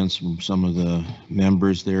comments from some of the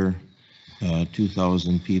members there.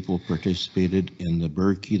 2,000 people participated in the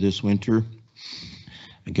Berkey this winter.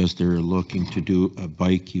 I guess they're looking to do a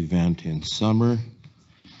bike event in summer.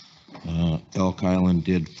 Elk Island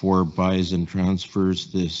did 4 bison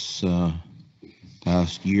transfers this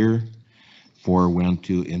past year. 4 went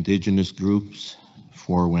to Indigenous groups,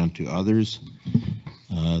 4 went to others.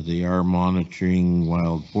 They are monitoring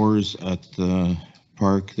wild boars at the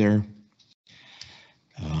park there.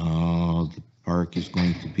 The park Park is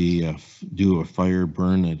going to be do a fire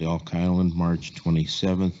burn at Elk Island, March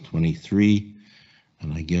 27th, 23.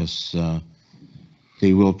 And I guess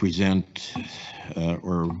they will present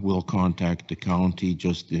or will contact the county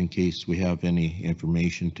just in case we have any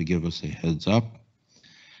information to give us a heads up.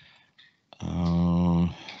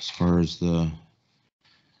 As far as the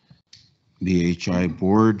BHI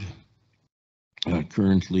board,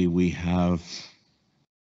 currently we have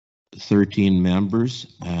 13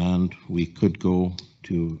 members, and we could go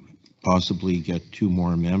to possibly get 2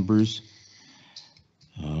 more members.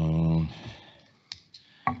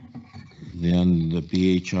 Then the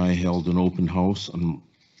BHI held an open house on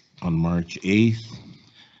March 8th.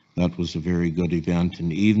 That was a very good event in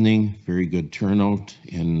the evening, very good turnout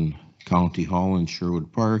in County Hall in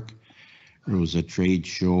Sherwood Park. There was a trade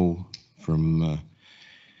show from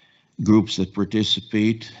groups that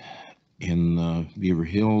participate in Beaver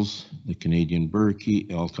Hills, the Canadian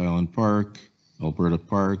Berkey, Elk Island Park, Alberta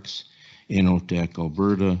Parks, Inotech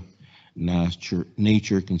Alberta,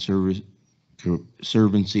 Nature Conservancy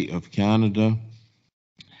of Canada.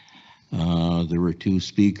 There were 2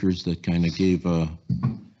 speakers that kind of gave a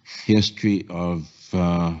history of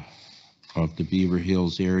the Beaver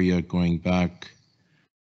Hills area going back,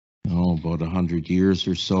 about 100 years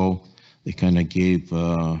or so. They kind of gave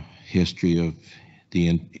a history of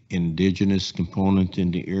the indigenous component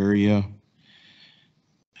in the area.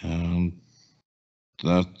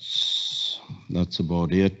 That's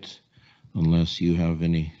about it, unless you have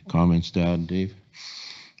any comments to add, Dave.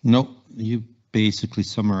 Nope, you basically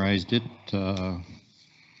summarized it.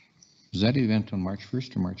 Was that event on March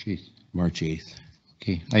 1st or March 8th? March 8th.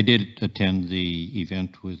 Okay, I did attend the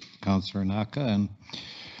event with Councillor Naka, and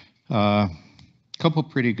a couple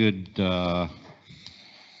pretty good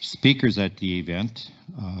speakers at the event.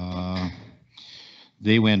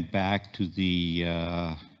 They went back to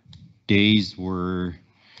the days where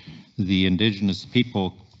the indigenous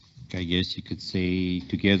people, I guess you could say,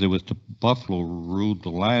 together with the buffalo, ruled the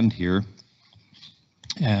land here.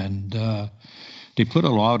 And they put a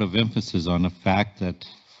lot of emphasis on the fact that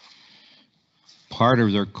part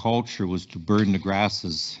of their culture was to burn the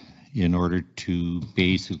grasses in order to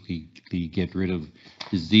basically get rid of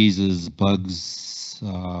diseases, bugs,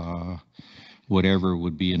 whatever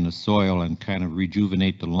would be in the soil, and kind of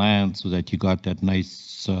rejuvenate the land so that you got that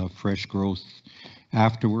nice fresh growth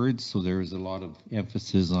afterwards. So there is a lot of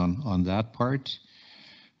emphasis on that part.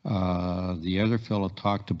 The other fellow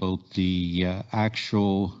talked about the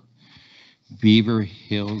actual Beaver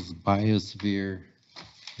Hills Biosphere,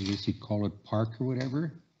 I guess you'd call it park or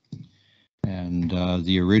whatever. And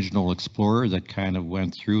the original explorer that kind of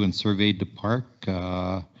went through and surveyed the park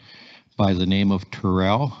by the name of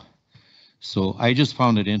Terrell. So I just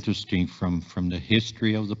found it interesting from the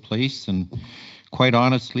history of the place, and quite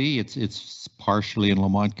honestly, it's partially in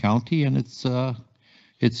Lamont County, and it's a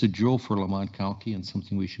jewel for Lamont County and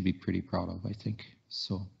something we should be pretty proud of, I think.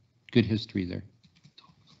 So good history there.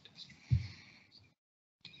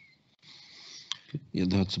 Yeah,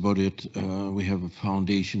 that's about it. We have a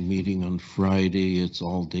foundation meeting on Friday. It's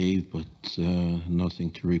all day, but nothing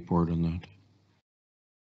to report on that.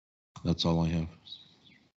 That's all I have.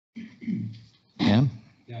 Dan?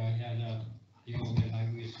 Yeah, I had the Illinois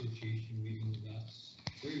Highway Association meeting last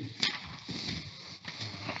Thursday,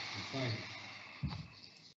 Friday.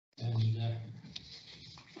 And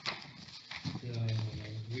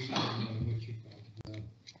we what you call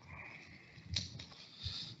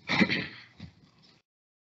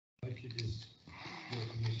budget is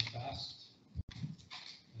passed.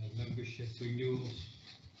 Membership renewals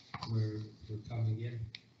were coming in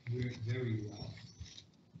very well.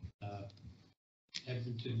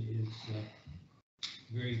 Edmonton is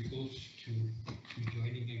very close to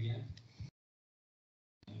joining again.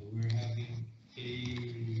 We're having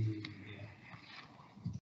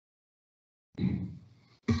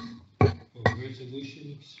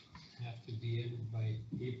resolutions have to be in by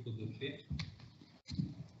April the 5th.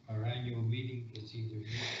 Our annual meeting is either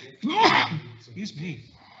May 5th. Excuse me.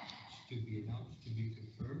 To be announced, to be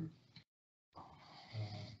confirmed.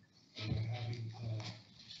 We're having a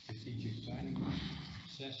strategic planning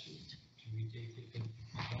session to be taken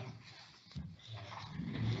done.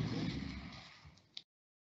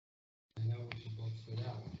 And that was about for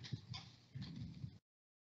that one.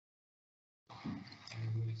 And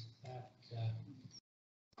with that, the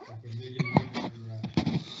Vermilion River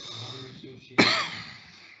Water Association.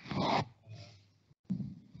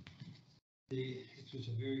 It was a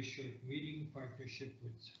very short meeting, partnership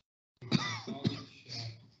with college.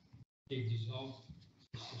 They dissolved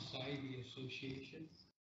the Society Association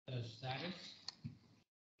status.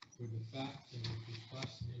 for the fact that it was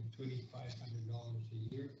costing them $2,500 a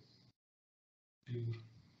year to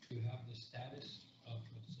have the status of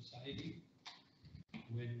a society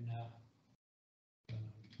when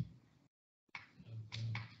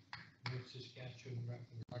North Saskatchewan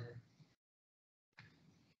Water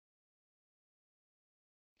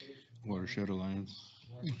Watershed Alliance.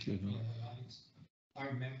 Alliance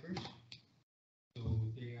are members, so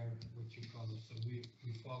they are what you call it, so we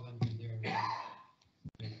fall under their,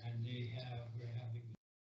 and we're having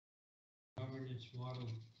governance model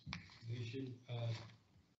vision,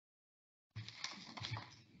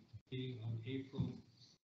 being on April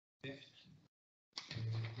 5th, and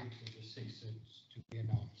April the 6th, it's to be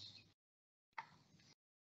announced.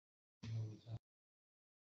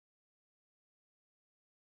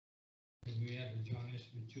 And we had the John S.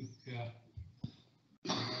 Matuk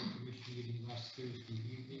commission meeting last Thursday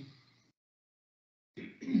evening.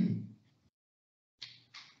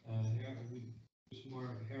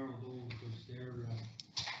 Harold Old was there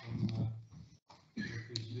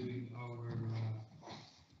was doing our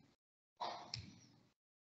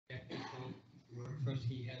technical work for us.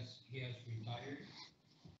 He has retired.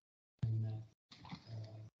 And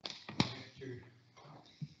Victor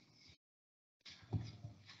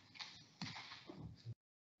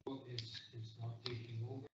is now taking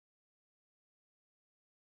over.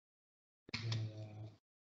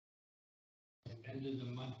 At the end of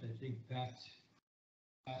the month, I think Pat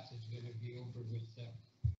is going to be over with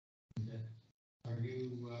our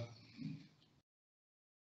new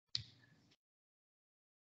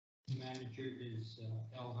manager is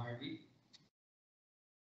L. Harvey.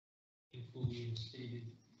 It will be instated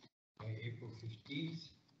by April 15th.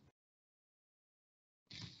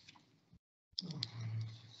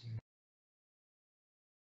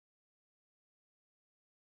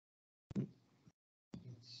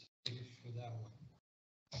 Let's finish for that one.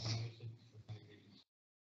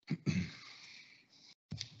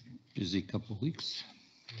 Busy couple of weeks.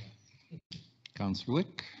 Councillor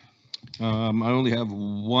Wick. I only have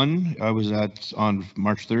one. I was on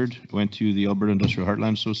March 3rd, went to the Alberta Industrial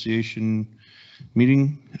Heartland Association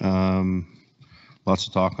meeting. Lots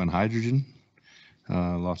of talk on hydrogen,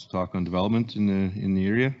 lots of talk on development in the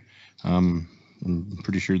area. I'm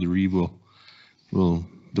pretty sure the Reeve will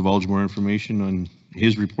divulge more information on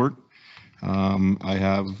his report. I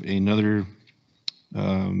have another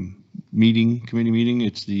committee meeting.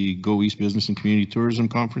 It's the Go East Business and Community Tourism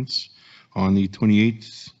Conference on the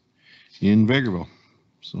 28th in Vegreville.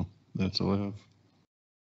 So that's all I have.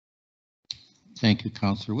 Thank you,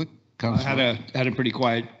 Councillor Wick. I had a pretty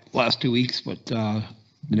quiet last 2 weeks, but the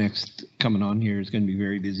next coming on here is going to be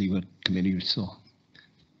very busy with committees, so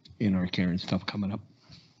in our care and stuff coming up.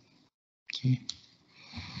 Okay.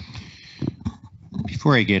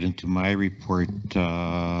 Before I get into my report,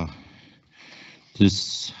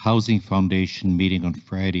 this Housing Foundation meeting on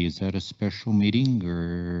Friday, is that a special meeting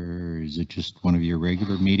or is it just one of your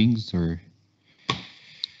regular meetings or?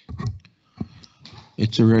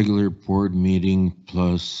 It's a regular board meeting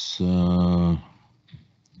plus, I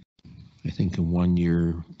think a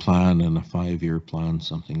 1-year plan and a 5-year plan,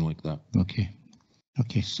 something like that. Okay.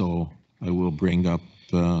 Okay. So I will bring up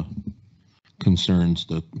concerns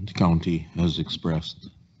that the county has expressed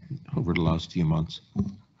over the last few months.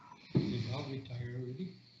 Did Al retire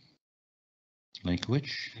already? Like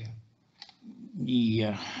which?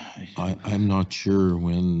 Yeah. I'm not sure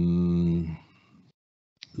when,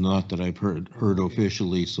 not that I've heard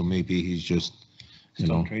officially, so maybe he's just, you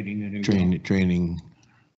know, training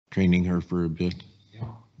her for a bit.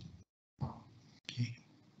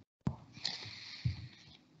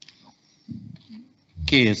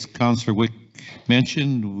 Okay, as Councillor Wick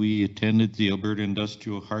mentioned, we attended the Alberta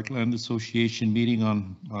Industrial Heartland Association meeting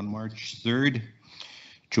on March 3rd.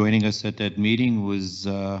 Joining us at that meeting was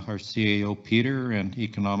our CAO Peter and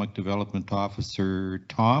Economic Development Officer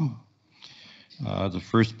Tom. The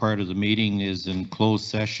first part of the meeting is in closed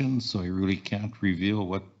session, so I really can't reveal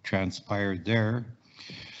what transpired there.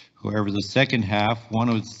 However, the second half,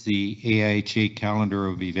 one was the AIHA calendar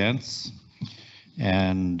of events,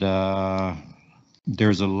 and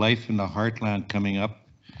there's a Life in the Heartland coming up,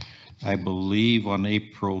 I believe, on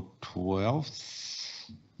April 12th.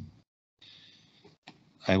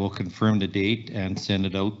 I will confirm the date and send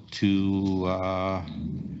it out to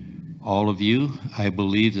all of you. I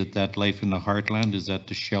believe that Life in the Heartland is at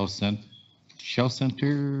the Shell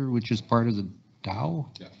Center, which is part of the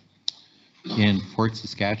Dow in Fort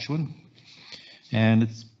Saskatchewan. And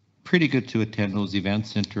it's pretty good to attend those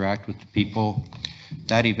events, interact with the people.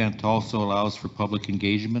 That event also allows for public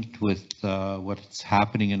engagement with what's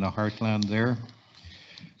happening in the Heartland there.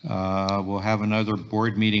 We'll have another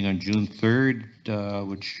board meeting on June 3rd,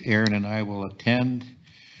 which Aaron and I will attend.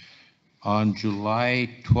 On July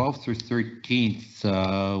 12th or 13th,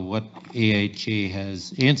 what AHA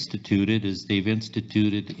has instituted is they've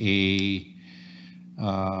instituted a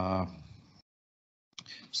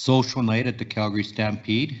social night at the Calgary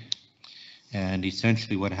Stampede. And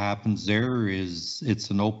essentially what happens there is it's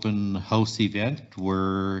an open house event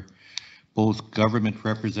where both government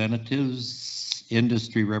representatives,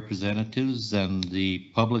 industry representatives, and the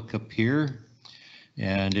public appear.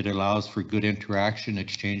 And it allows for good interaction,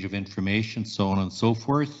 exchange of information, so on and so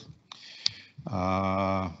forth.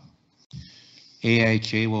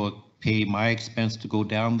 AIHA will pay my expense to go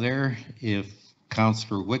down there. If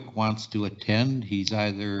Councillor Wick wants to attend, he's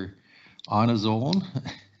either on his own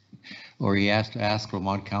or he has to ask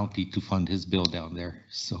Lamont County to fund his bill down there.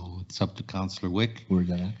 So it's up to Councillor Wick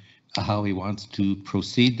how he wants to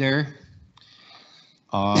proceed there.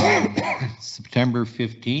 On September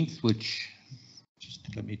 15th, which, just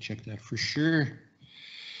let me check that for sure.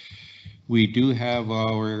 We do have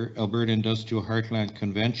our Alberta Industrial Heartland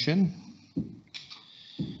Convention,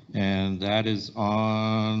 and that is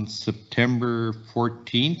on September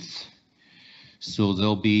 14th. So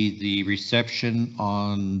there'll be the reception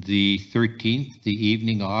on the 13th, the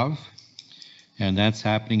evening of, and that's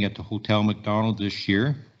happening at the Hotel McDonald this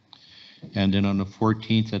year. And then on the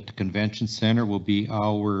 14th at the Convention Center will be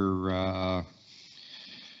our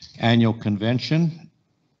annual convention.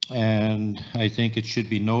 And I think it should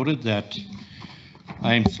be noted that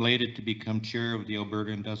I am slated to become chair of the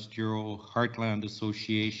Alberta Industrial Heartland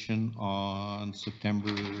Association on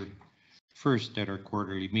September 1st at our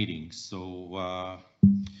quarterly meeting. So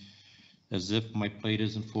as if my plate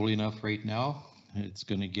isn't full enough right now, it's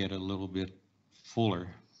going to get a little bit fuller.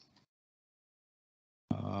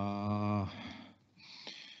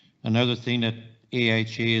 Another thing that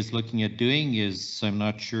AIHA is looking at doing is, I'm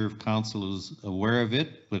not sure if council is aware of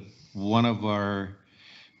it, but one of our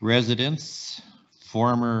residents,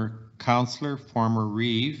 former councillor, former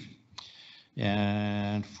Reeve,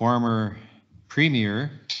 and former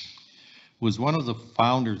premier, was one of the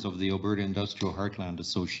founders of the Alberta Industrial Heartland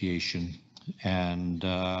Association. And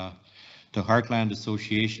the Heartland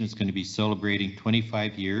Association is going to be celebrating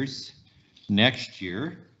 25 years next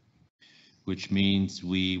year, which means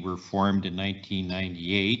we were formed in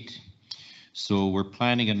 1998. So we're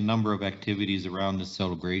planning a number of activities around the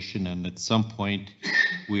celebration, and at some point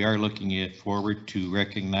we are looking forward to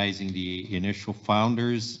recognizing the initial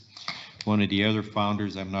founders. One of the other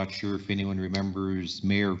founders, I'm not sure if anyone remembers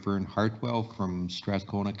Mayor Vern Hartwell from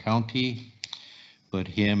Strathcona County, but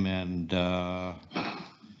him and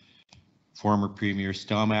former Premier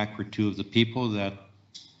Stelmach were two of the people that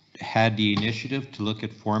had the initiative to look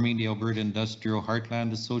at forming the Alberta Industrial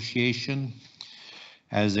Heartland Association.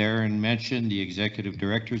 As Aaron mentioned, the executive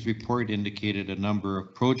director's report indicated a number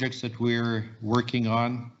of projects that we're working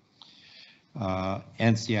on.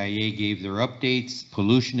 NCIA gave their updates.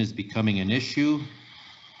 Pollution is becoming an issue.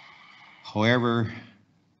 However,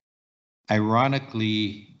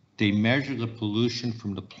 ironically, they measure the pollution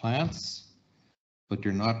from the plants, but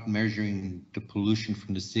they're not measuring the pollution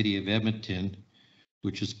from the city of Edmonton,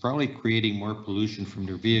 which is probably creating more pollution from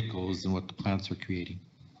their vehicles than what the plants are creating.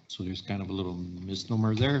 So there's kind of a little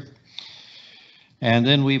misnomer there. And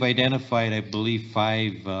then we've identified, I believe,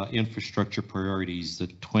 5 infrastructure priorities: the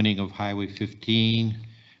twinning of Highway 15,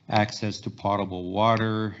 access to potable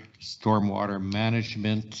water, stormwater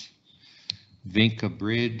management, Vinca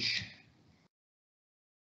Bridge,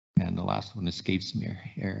 and the last one escapes me,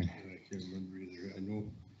 Aaron. I can't remember either. I know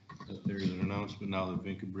that there's an announcement now that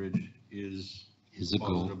Vinca Bridge is a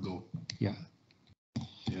go. Yeah.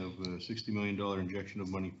 You have a $60 million injection of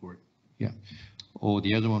money for it. Yeah. Oh,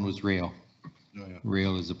 the other one was rail. Oh, yeah.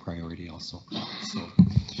 Rail is a priority also.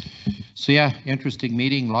 So yeah, interesting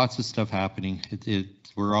meeting. Lots of stuff happening.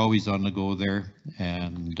 We're always on the go there.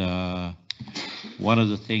 And one of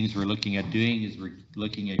the things we're looking at doing is we're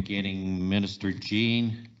looking at getting Minister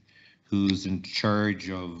Jean, who's in charge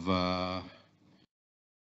of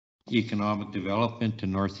economic development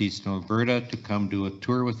in northeastern Alberta, to come do a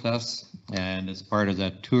tour with us. And as part of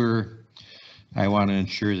that tour, I want to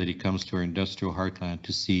ensure that he comes to our industrial heartland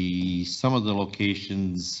to see some of the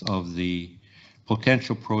locations of the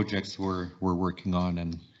potential projects we're working on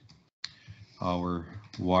and our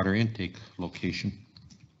water intake location.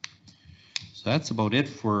 So that's about it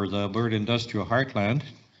for the Alberta Industrial Heartland.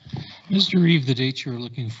 Mr. Reeve, the date you were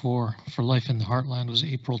looking for Life in the Heartland was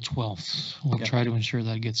April 12th. We'll try to ensure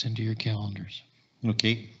that gets into your calendars.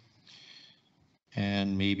 Okay.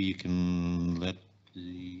 And maybe you can let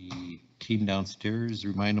the team downstairs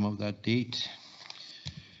remind them of that date.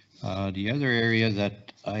 The other area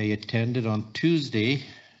that I attended on Tuesday,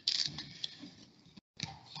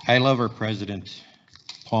 I love our president,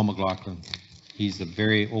 Paul McLaughlin. He's a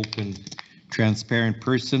very open, transparent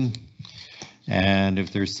person. And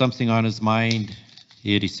if there's something on his mind,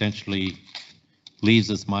 it essentially leaves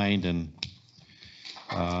his mind and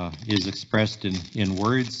is expressed in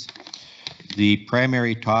words. The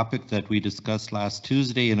primary topic that we discussed last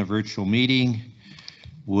Tuesday in a virtual meeting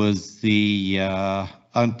was the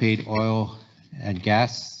unpaid oil and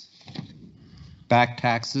gas back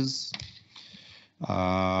taxes.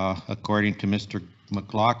 According to Mr.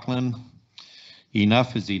 McLaughlin,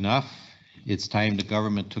 enough is enough. It's time the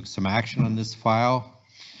government took some action on this file.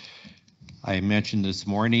 I mentioned this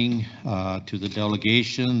morning to the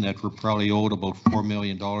delegation that we're probably owed about $4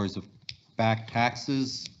 million of back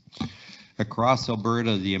taxes. Across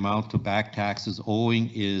Alberta, the amount of back taxes owing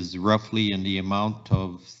is roughly in the amount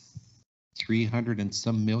of 300 and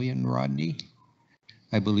some million, Rodney.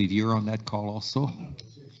 I believe you're on that call also.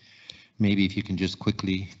 Maybe if you can just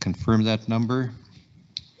quickly confirm that number.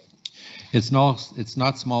 It's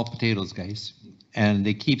not small potatoes, guys. And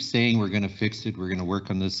they keep saying we're going to fix it, we're going to work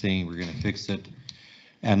on this thing, we're going to fix it,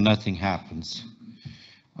 and nothing happens.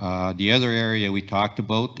 The other area we talked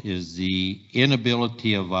about is the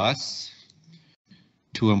inability of us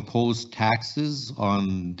to impose taxes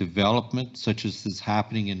on development such as is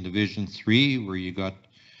happening in Division 3, where you got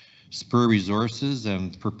Spur Resources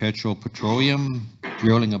and Perpetual Petroleum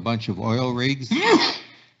drilling a bunch of oil rigs.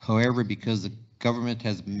 However, because the government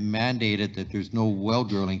has mandated that there's no well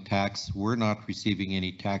drilling tax, we're not receiving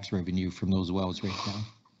any tax revenue from those wells right now.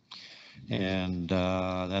 And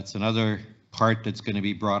that's another part that's going to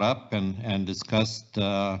be brought up and discussed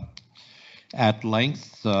at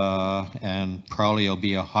length, and probably will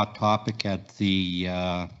be a hot topic at the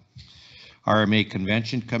RMA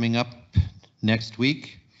convention coming up next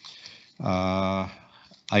week. I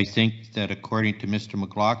think that according to Mr.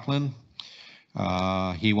 McLaughlin,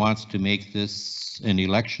 he wants to make this an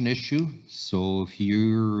election issue. So if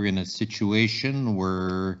you're in a situation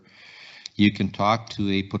where you can talk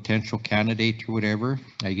to a potential candidate or whatever,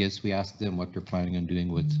 I guess we ask them what they're planning on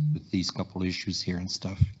doing with these couple issues here and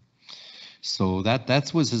stuff. So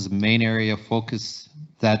that was his main area of focus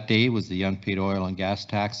that day, was the unpaid oil and gas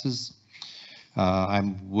taxes. I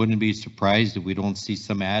wouldn't be surprised if we don't see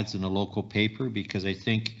some ads in a local paper, because I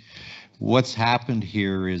think what's happened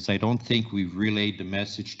here is I don't think we've relayed the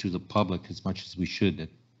message to the public as much as we should. That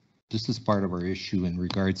this is part of our issue in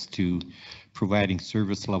regards to providing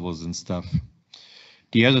service levels and stuff.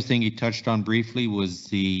 The other thing he touched on briefly was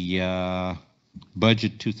the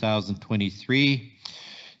budget 2023.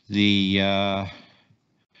 The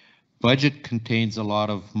budget contains a lot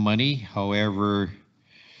of money. However,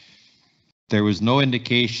 there was no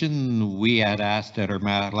indication. We had asked at our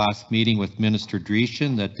last meeting with Minister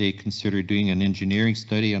Dreeshen that they consider doing an engineering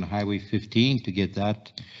study on Highway 15 to get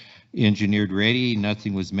that engineered ready.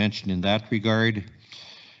 Nothing was mentioned in that regard.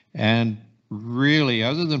 And really,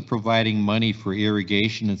 other than providing money for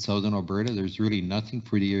irrigation in Southern Alberta, there's really nothing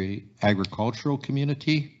for the agricultural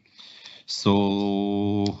community.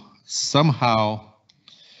 So somehow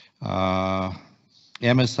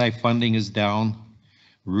MSI funding is down.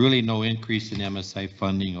 Really no increase in MSI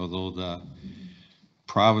funding, although the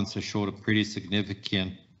province has showed a pretty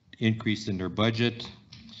significant increase in their budget.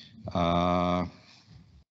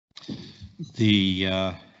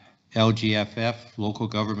 The LGFF, Local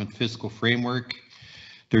Government Fiscal Framework,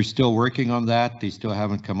 they're still working on that. They still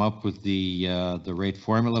haven't come up with the right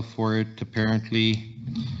formula for it, apparently.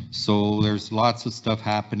 So there's lots of stuff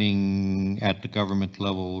happening at the government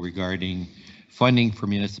level regarding funding for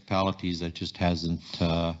municipalities that just hasn't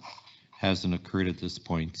occurred at this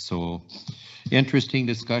point. So interesting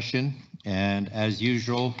discussion, and as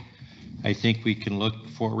usual, I think we can look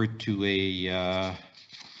forward to a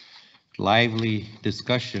lively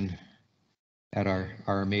discussion at our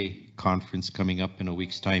RMA conference coming up in a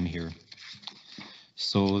week's time here.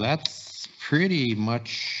 So that's pretty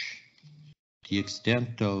much the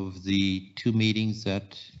extent of the two meetings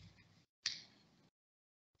that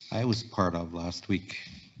I was part of last week.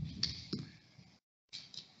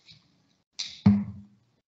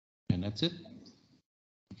 And that's it.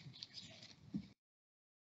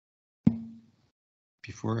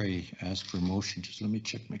 Before I ask for a motion, just let me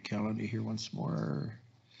check my calendar here once more.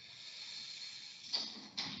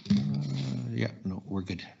 Yeah, no, we're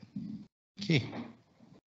good. Okay.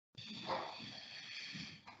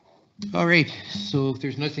 All right, so if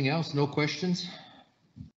there's nothing else, no questions?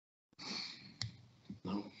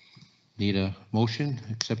 No. Need a motion,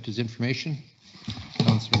 accept his information?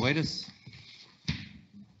 Councilor Whitus?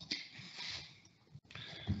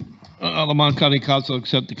 Lamont County Council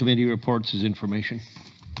accept the committee reports as information.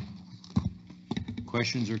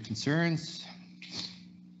 Questions or concerns?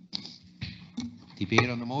 Debate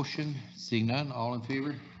on the motion? Seeing none, all in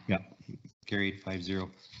favor? Yeah. Carried 5-0.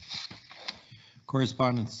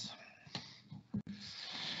 Correspondence.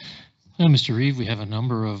 Mr. Reeve, we have a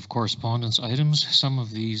number of correspondence items. Some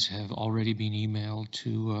of these have already been emailed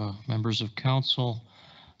to members of council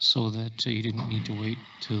so that you didn't need to wait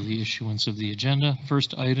till the issuance of the agenda.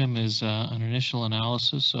 First item is an initial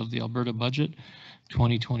analysis of the Alberta budget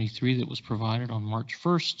 2023 that was provided on March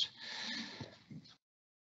 1st.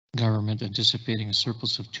 Government anticipating a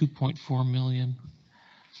surplus of 2.4 million.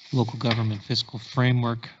 Local government fiscal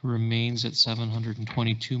framework remains at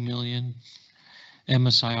 722 million.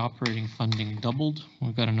 MSI operating funding doubled.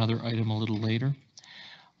 We've got another item a little later.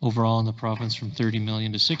 Overall in the province from 30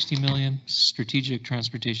 million to 60 million. Strategic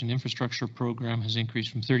Transportation Infrastructure Program has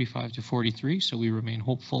increased from 35 to 43, so we remain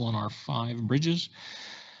hopeful on our 5 bridges.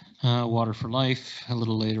 Water for Life, a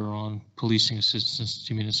little later on, policing assistance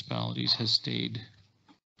to municipalities has stayed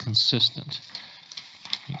consistent.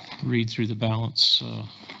 Read through the balance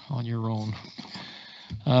on your own.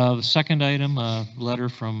 The second item, a letter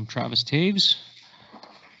from Travis Taves.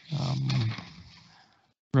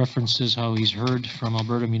 References how he's heard from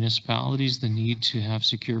Alberta municipalities the need to have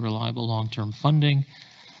secure, reliable, long-term funding,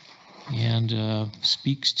 and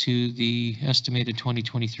speaks to the estimated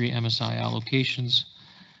 2023 MSI allocations.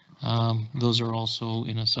 Those are also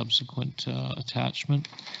in a subsequent attachment.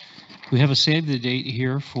 We have a save the date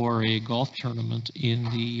here for a golf tournament in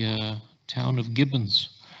the town of Gibbons,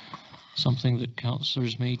 something that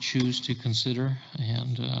councillors may choose to consider,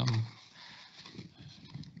 and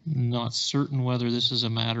not certain whether this is a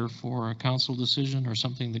matter for a council decision or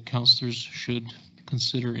something that councillors should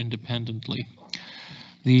consider independently.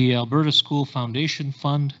 The Alberta School Foundation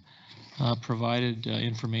Fund provided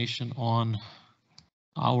information on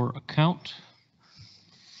our account.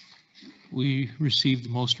 We received the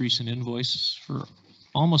most recent invoice for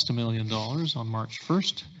almost $1 million on March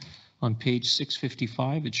 1st. On page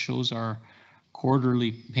 655, it shows our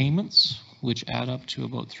quarterly payments, which add up to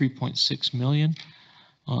about 3.6 million.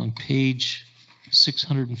 On page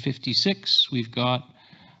 656, we've got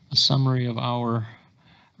a summary of our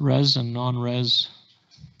res and non-res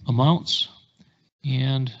amounts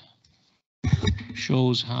and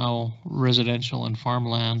shows how residential and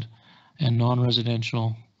farmland and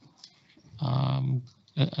non-residential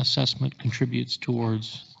assessment contributes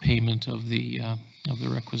towards payment of the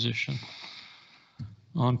requisition.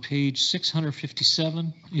 On page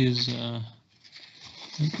 657 is an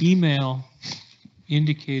email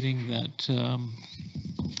indicating that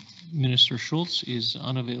Minister Schultz is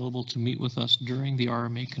unavailable to meet with us during the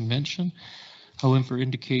RMA convention. However,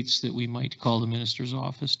 indicates that we might call the minister's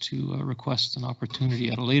office to request an opportunity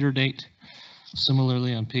at a later date.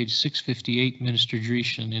 Similarly, on page 658, Minister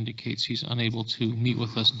Dreeshen indicates he's unable to meet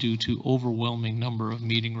with us due to overwhelming number of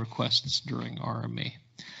meeting requests during RMA.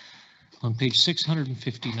 On page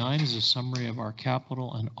 659 is a summary of our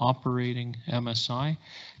capital and operating MSI.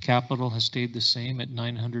 Capital has stayed the same at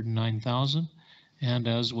 909,000, and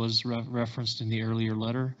as was referenced in the earlier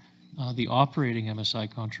letter, the operating MSI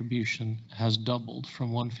contribution has doubled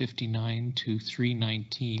from 159 to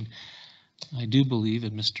 319. I do believe,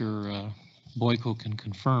 and Mr. Boyko can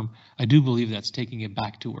confirm, I do believe that's taking it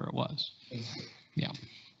back to where it was. Yeah.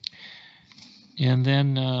 And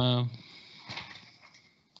then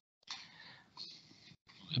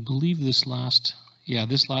I believe this last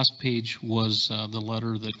page was the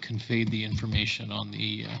letter that conveyed the information on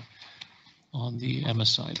the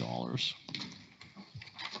MSI dollars.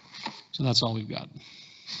 So that's all we've got.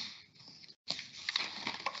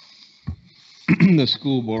 The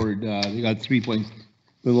school board, they got a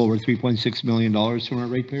little over $3.6 million from our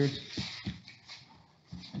ratepayers.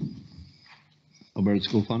 Alberta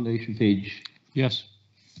School Foundation page. Yes.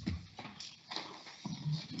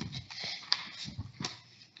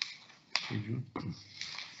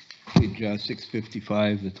 Page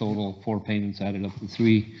 655, the total 4 payments added up to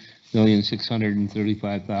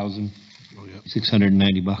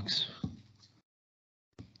 $3,635,690.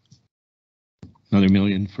 Another $1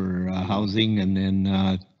 million for housing, and then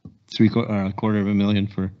a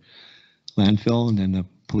 $250,000 for landfill, and then the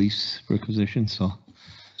police requisition. So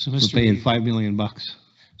we're paying $5 million.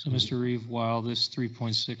 So Mr. Reeve, while this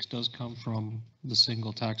 3.6 does come from the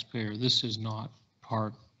single taxpayer, this is not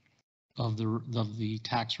part of the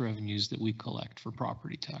tax revenues that we collect for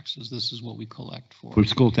property taxes. This is what we collect for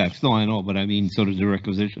school tax. No, I know, but I mean, so does the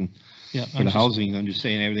requisition. Yeah, for the housing. I'm just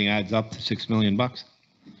saying everything adds up to $6 million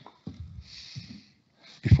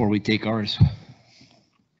before we take ours.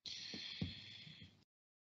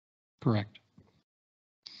 Correct.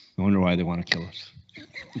 I wonder why they want to kill us.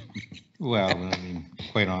 Well, I mean,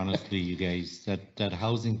 quite honestly, you guys, that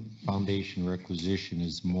housing foundation requisition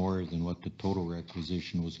is more than what the total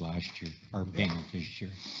requisition was last year, or payment this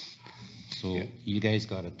year. So Yeah. you guys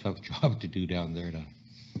got a tough job to do down there to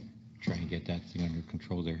try and get that thing under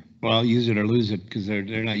control there. Well, use it or lose it, because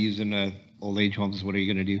they're not using old age homes. What are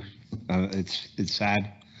you gonna do? It's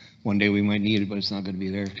sad. One day we might need it, but it's not gonna be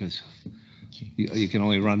there because you can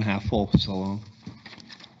only run half full for so long.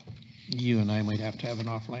 You and I might have to have an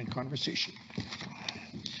offline conversation.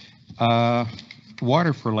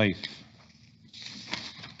 Water for Life.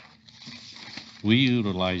 We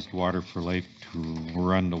utilized Water for Life to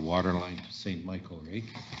run the water line to St. Michael, right?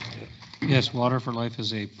 Yes, Water for Life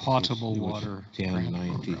is a potable It was water.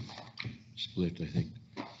 10-90 split, I think.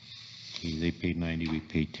 Okay, they paid 90, we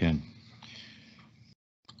paid 10.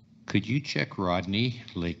 Could you check, Rodney,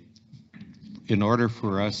 like, in order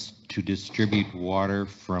for us to distribute water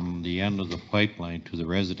from the end of the pipeline to the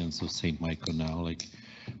residents of St. Michael now, like,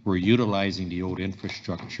 we're utilizing the old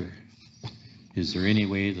infrastructure. Is there any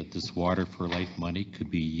way that this Water for Life money could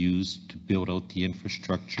be used to build out the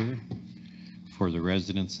infrastructure for the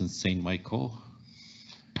residents in St. Michael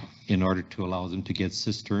in order to allow them to get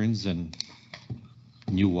cisterns and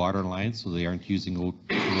new water lines so they aren't using old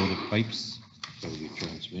corroded pipes? Probably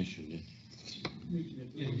transmission,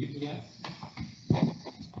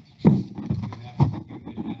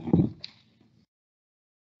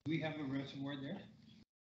 We have a reservoir there?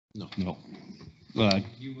 No.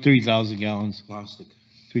 3,000 gallons, Plastic.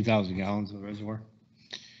 3,000 gallons of reservoir.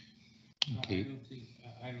 Okay.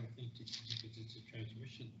 I don't think it's because it's a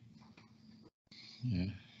transmission. Yeah.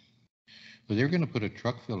 But they're gonna put a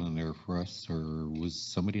truck fill in there for us, or was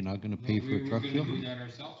somebody not gonna pay for a truck fill? We were gonna do that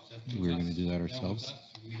ourselves. That was We were gonna us. do that That was ourselves? us.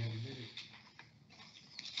 We never did it.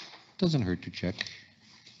 Doesn't hurt to check.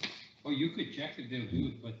 Oh, you could check if they'll do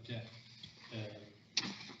it, but,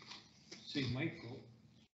 St. Michael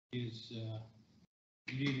is, you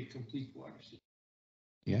need a complete water system.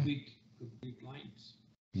 Yeah. Complete lines.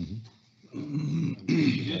 Mhm.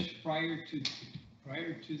 Just prior to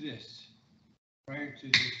this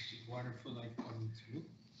Water for Life coming through,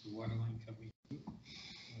 the water line coming through,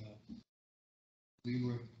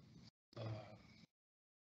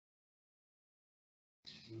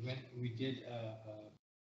 we did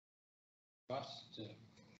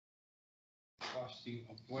costing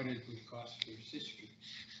of what it would cost for a cistern.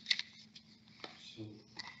 So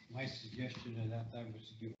my suggestion at that time was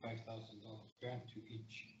to give $5,000 grant to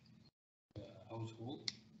each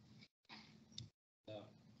household. The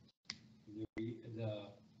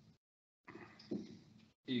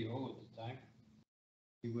CEO at the time,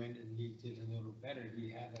 he went and he did a little better. He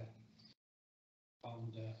had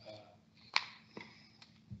found a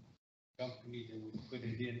company that would put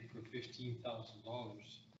it in for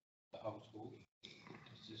 $15,000 the household, the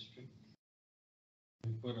cistern,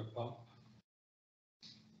 and put a pump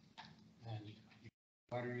and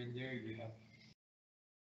water in there. You have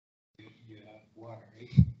water,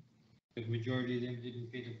 right? The majority of them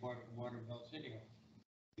didn't pay the water bills anyhow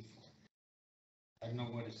before. I don't know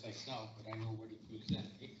what it's like now, but I know what it was then,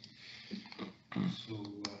 right? So,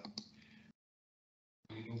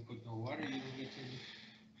 you don't put no water, you don't get any.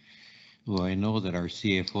 Well, I know that our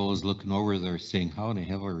CFO is looking over there saying, how in the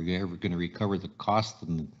hell are we ever gonna recover the cost of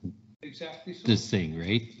Exactly so. this thing,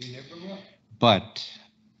 right? You never will. But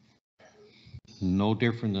no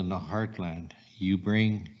different than the heartland. You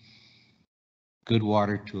bring good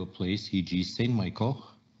water to a place, e.g. St. Michael.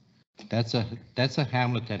 That's a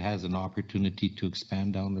hamlet that has an opportunity to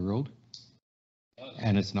expand down the road.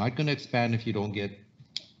 And it's not going to expand if you don't get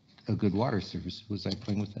a good water service. Was I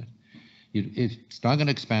playing with that? It's not going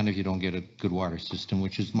to expand if you don't get a good water system,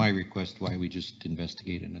 which is my request why we just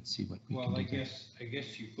investigate it and see what we can do. Well, I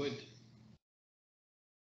guess you could.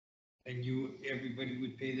 And everybody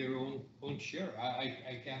would pay their own share.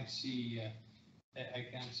 I can't see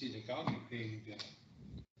the county paying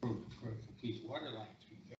for a complete water line.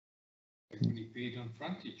 Everybody paid on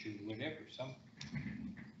frontage or whatever,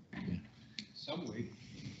 some way.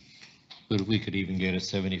 But if we could even get a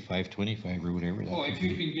 75-25 or whatever. Oh, if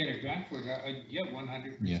you can get a grant for that, yeah,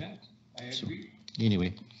 100%. I agree.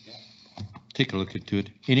 Anyway, Yeah. take a look into it.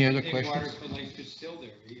 Any other I think Water questions? for Life is still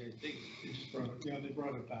there, I think. They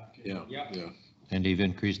brought it back. Yeah. And they've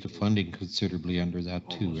increased the funding considerably under that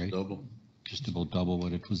too, Almost right? double. Just about double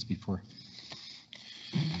what it was before.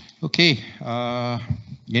 Okay,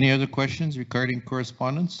 any other questions regarding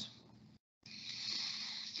correspondence?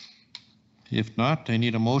 If not, I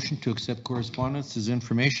need a motion to accept correspondence as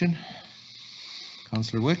information.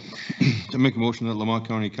 Councillor Wick. To make a motion that Lamont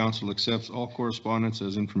County Council accepts all correspondence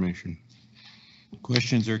as information.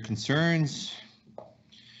 Questions or concerns?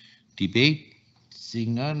 Debate?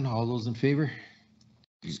 Seeing none, all those in favor?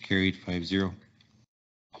 It's carried 5-0.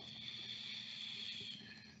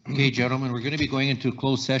 Okay, gentlemen, we're going to be going into a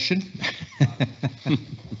closed session.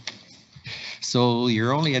 So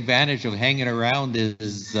your only advantage of hanging around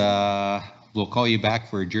is we'll call you back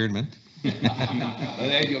for adjournment.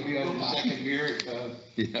 Then you'll be on the second year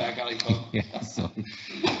back alley club. Yeah, so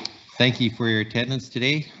thank you for your attendance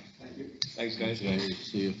today. Thanks, guys.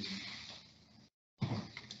 See you.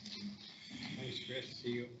 Nice, Chris,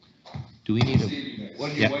 see you. Do we need a, What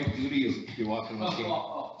did Yeah. your wife do to you? You're walking on the game.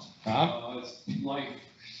 Huh? It's life.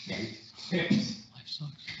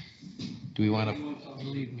 do we want a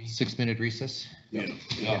Believe me. 6-minute recess? Yeah.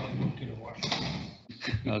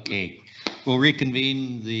 Okay, we'll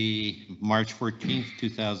reconvene the March 14th,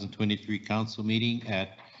 2023 council meeting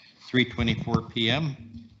at 3:24 p.m.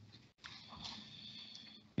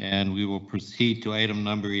 And we will proceed to item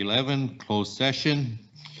number 11, closed session.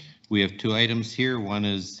 We have two items here. One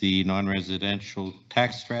is the non-residential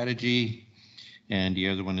tax strategy, and the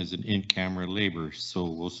other one is an in-camera labor. So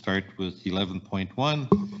we'll start with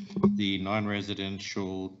 11.1, the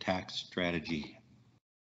non-residential tax strategy.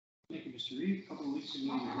 Thank you, Mr. Reed. A couple of weeks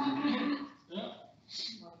ago.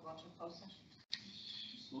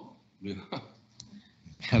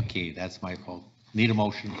 Okay, that's my fault. Need a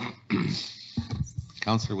motion.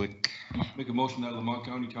 Councillor Wick. Make a motion that Lamont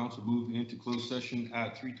County Council move into closed session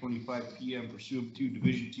at 3:25 p.m. pursuant to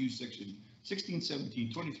Division 2, Section 16,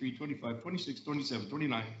 17, 23, 25, 26, 27,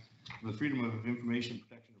 29 of the Freedom of Information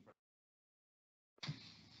Protection.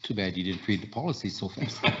 Too bad you didn't read the policy so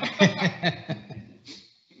fast.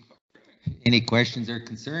 Any questions or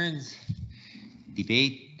concerns?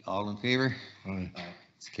 Debate, all in favor? Aye.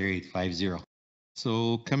 It's carried 5-0.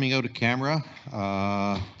 So coming out of camera,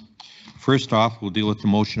 first off, we'll deal with the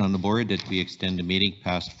motion on the board that we extend the meeting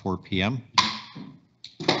past 4 p.m.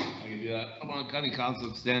 I can do that. Lamont County Council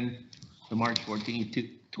extend the March 14th,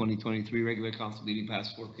 2023 regular council meeting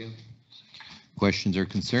past 4 p.m. Questions or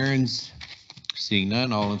concerns? Seeing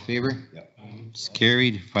none, all in favor? Yep. It's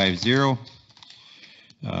carried 5-0.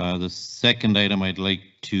 The second item I'd like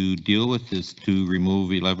to deal with is to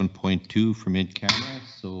remove 11.2 from in camera.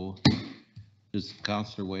 So does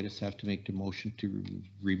Councillor Whitus have to make the motion to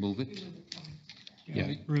remove it?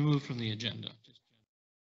 Yeah. Removed from the agenda.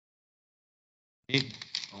 Okay.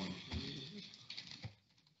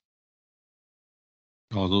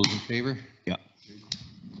 All those in favor? Yeah.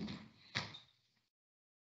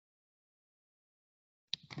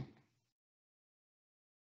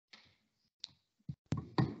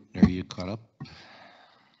 Are you caught up?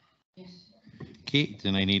 Okay,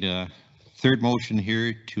 then I need a third motion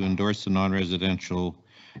here to endorse the non-residential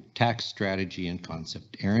tax strategy and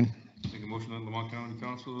concept. Aaron? Make a motion that Lamont County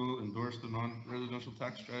Council endorse the non-residential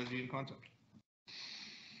tax strategy and concept.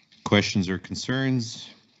 Questions or concerns?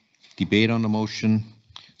 Debate on the motion?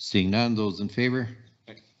 Seeing none, those in favor?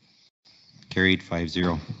 Carried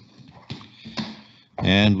 5-0.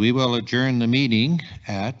 And we will adjourn the meeting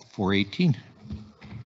at 4:18.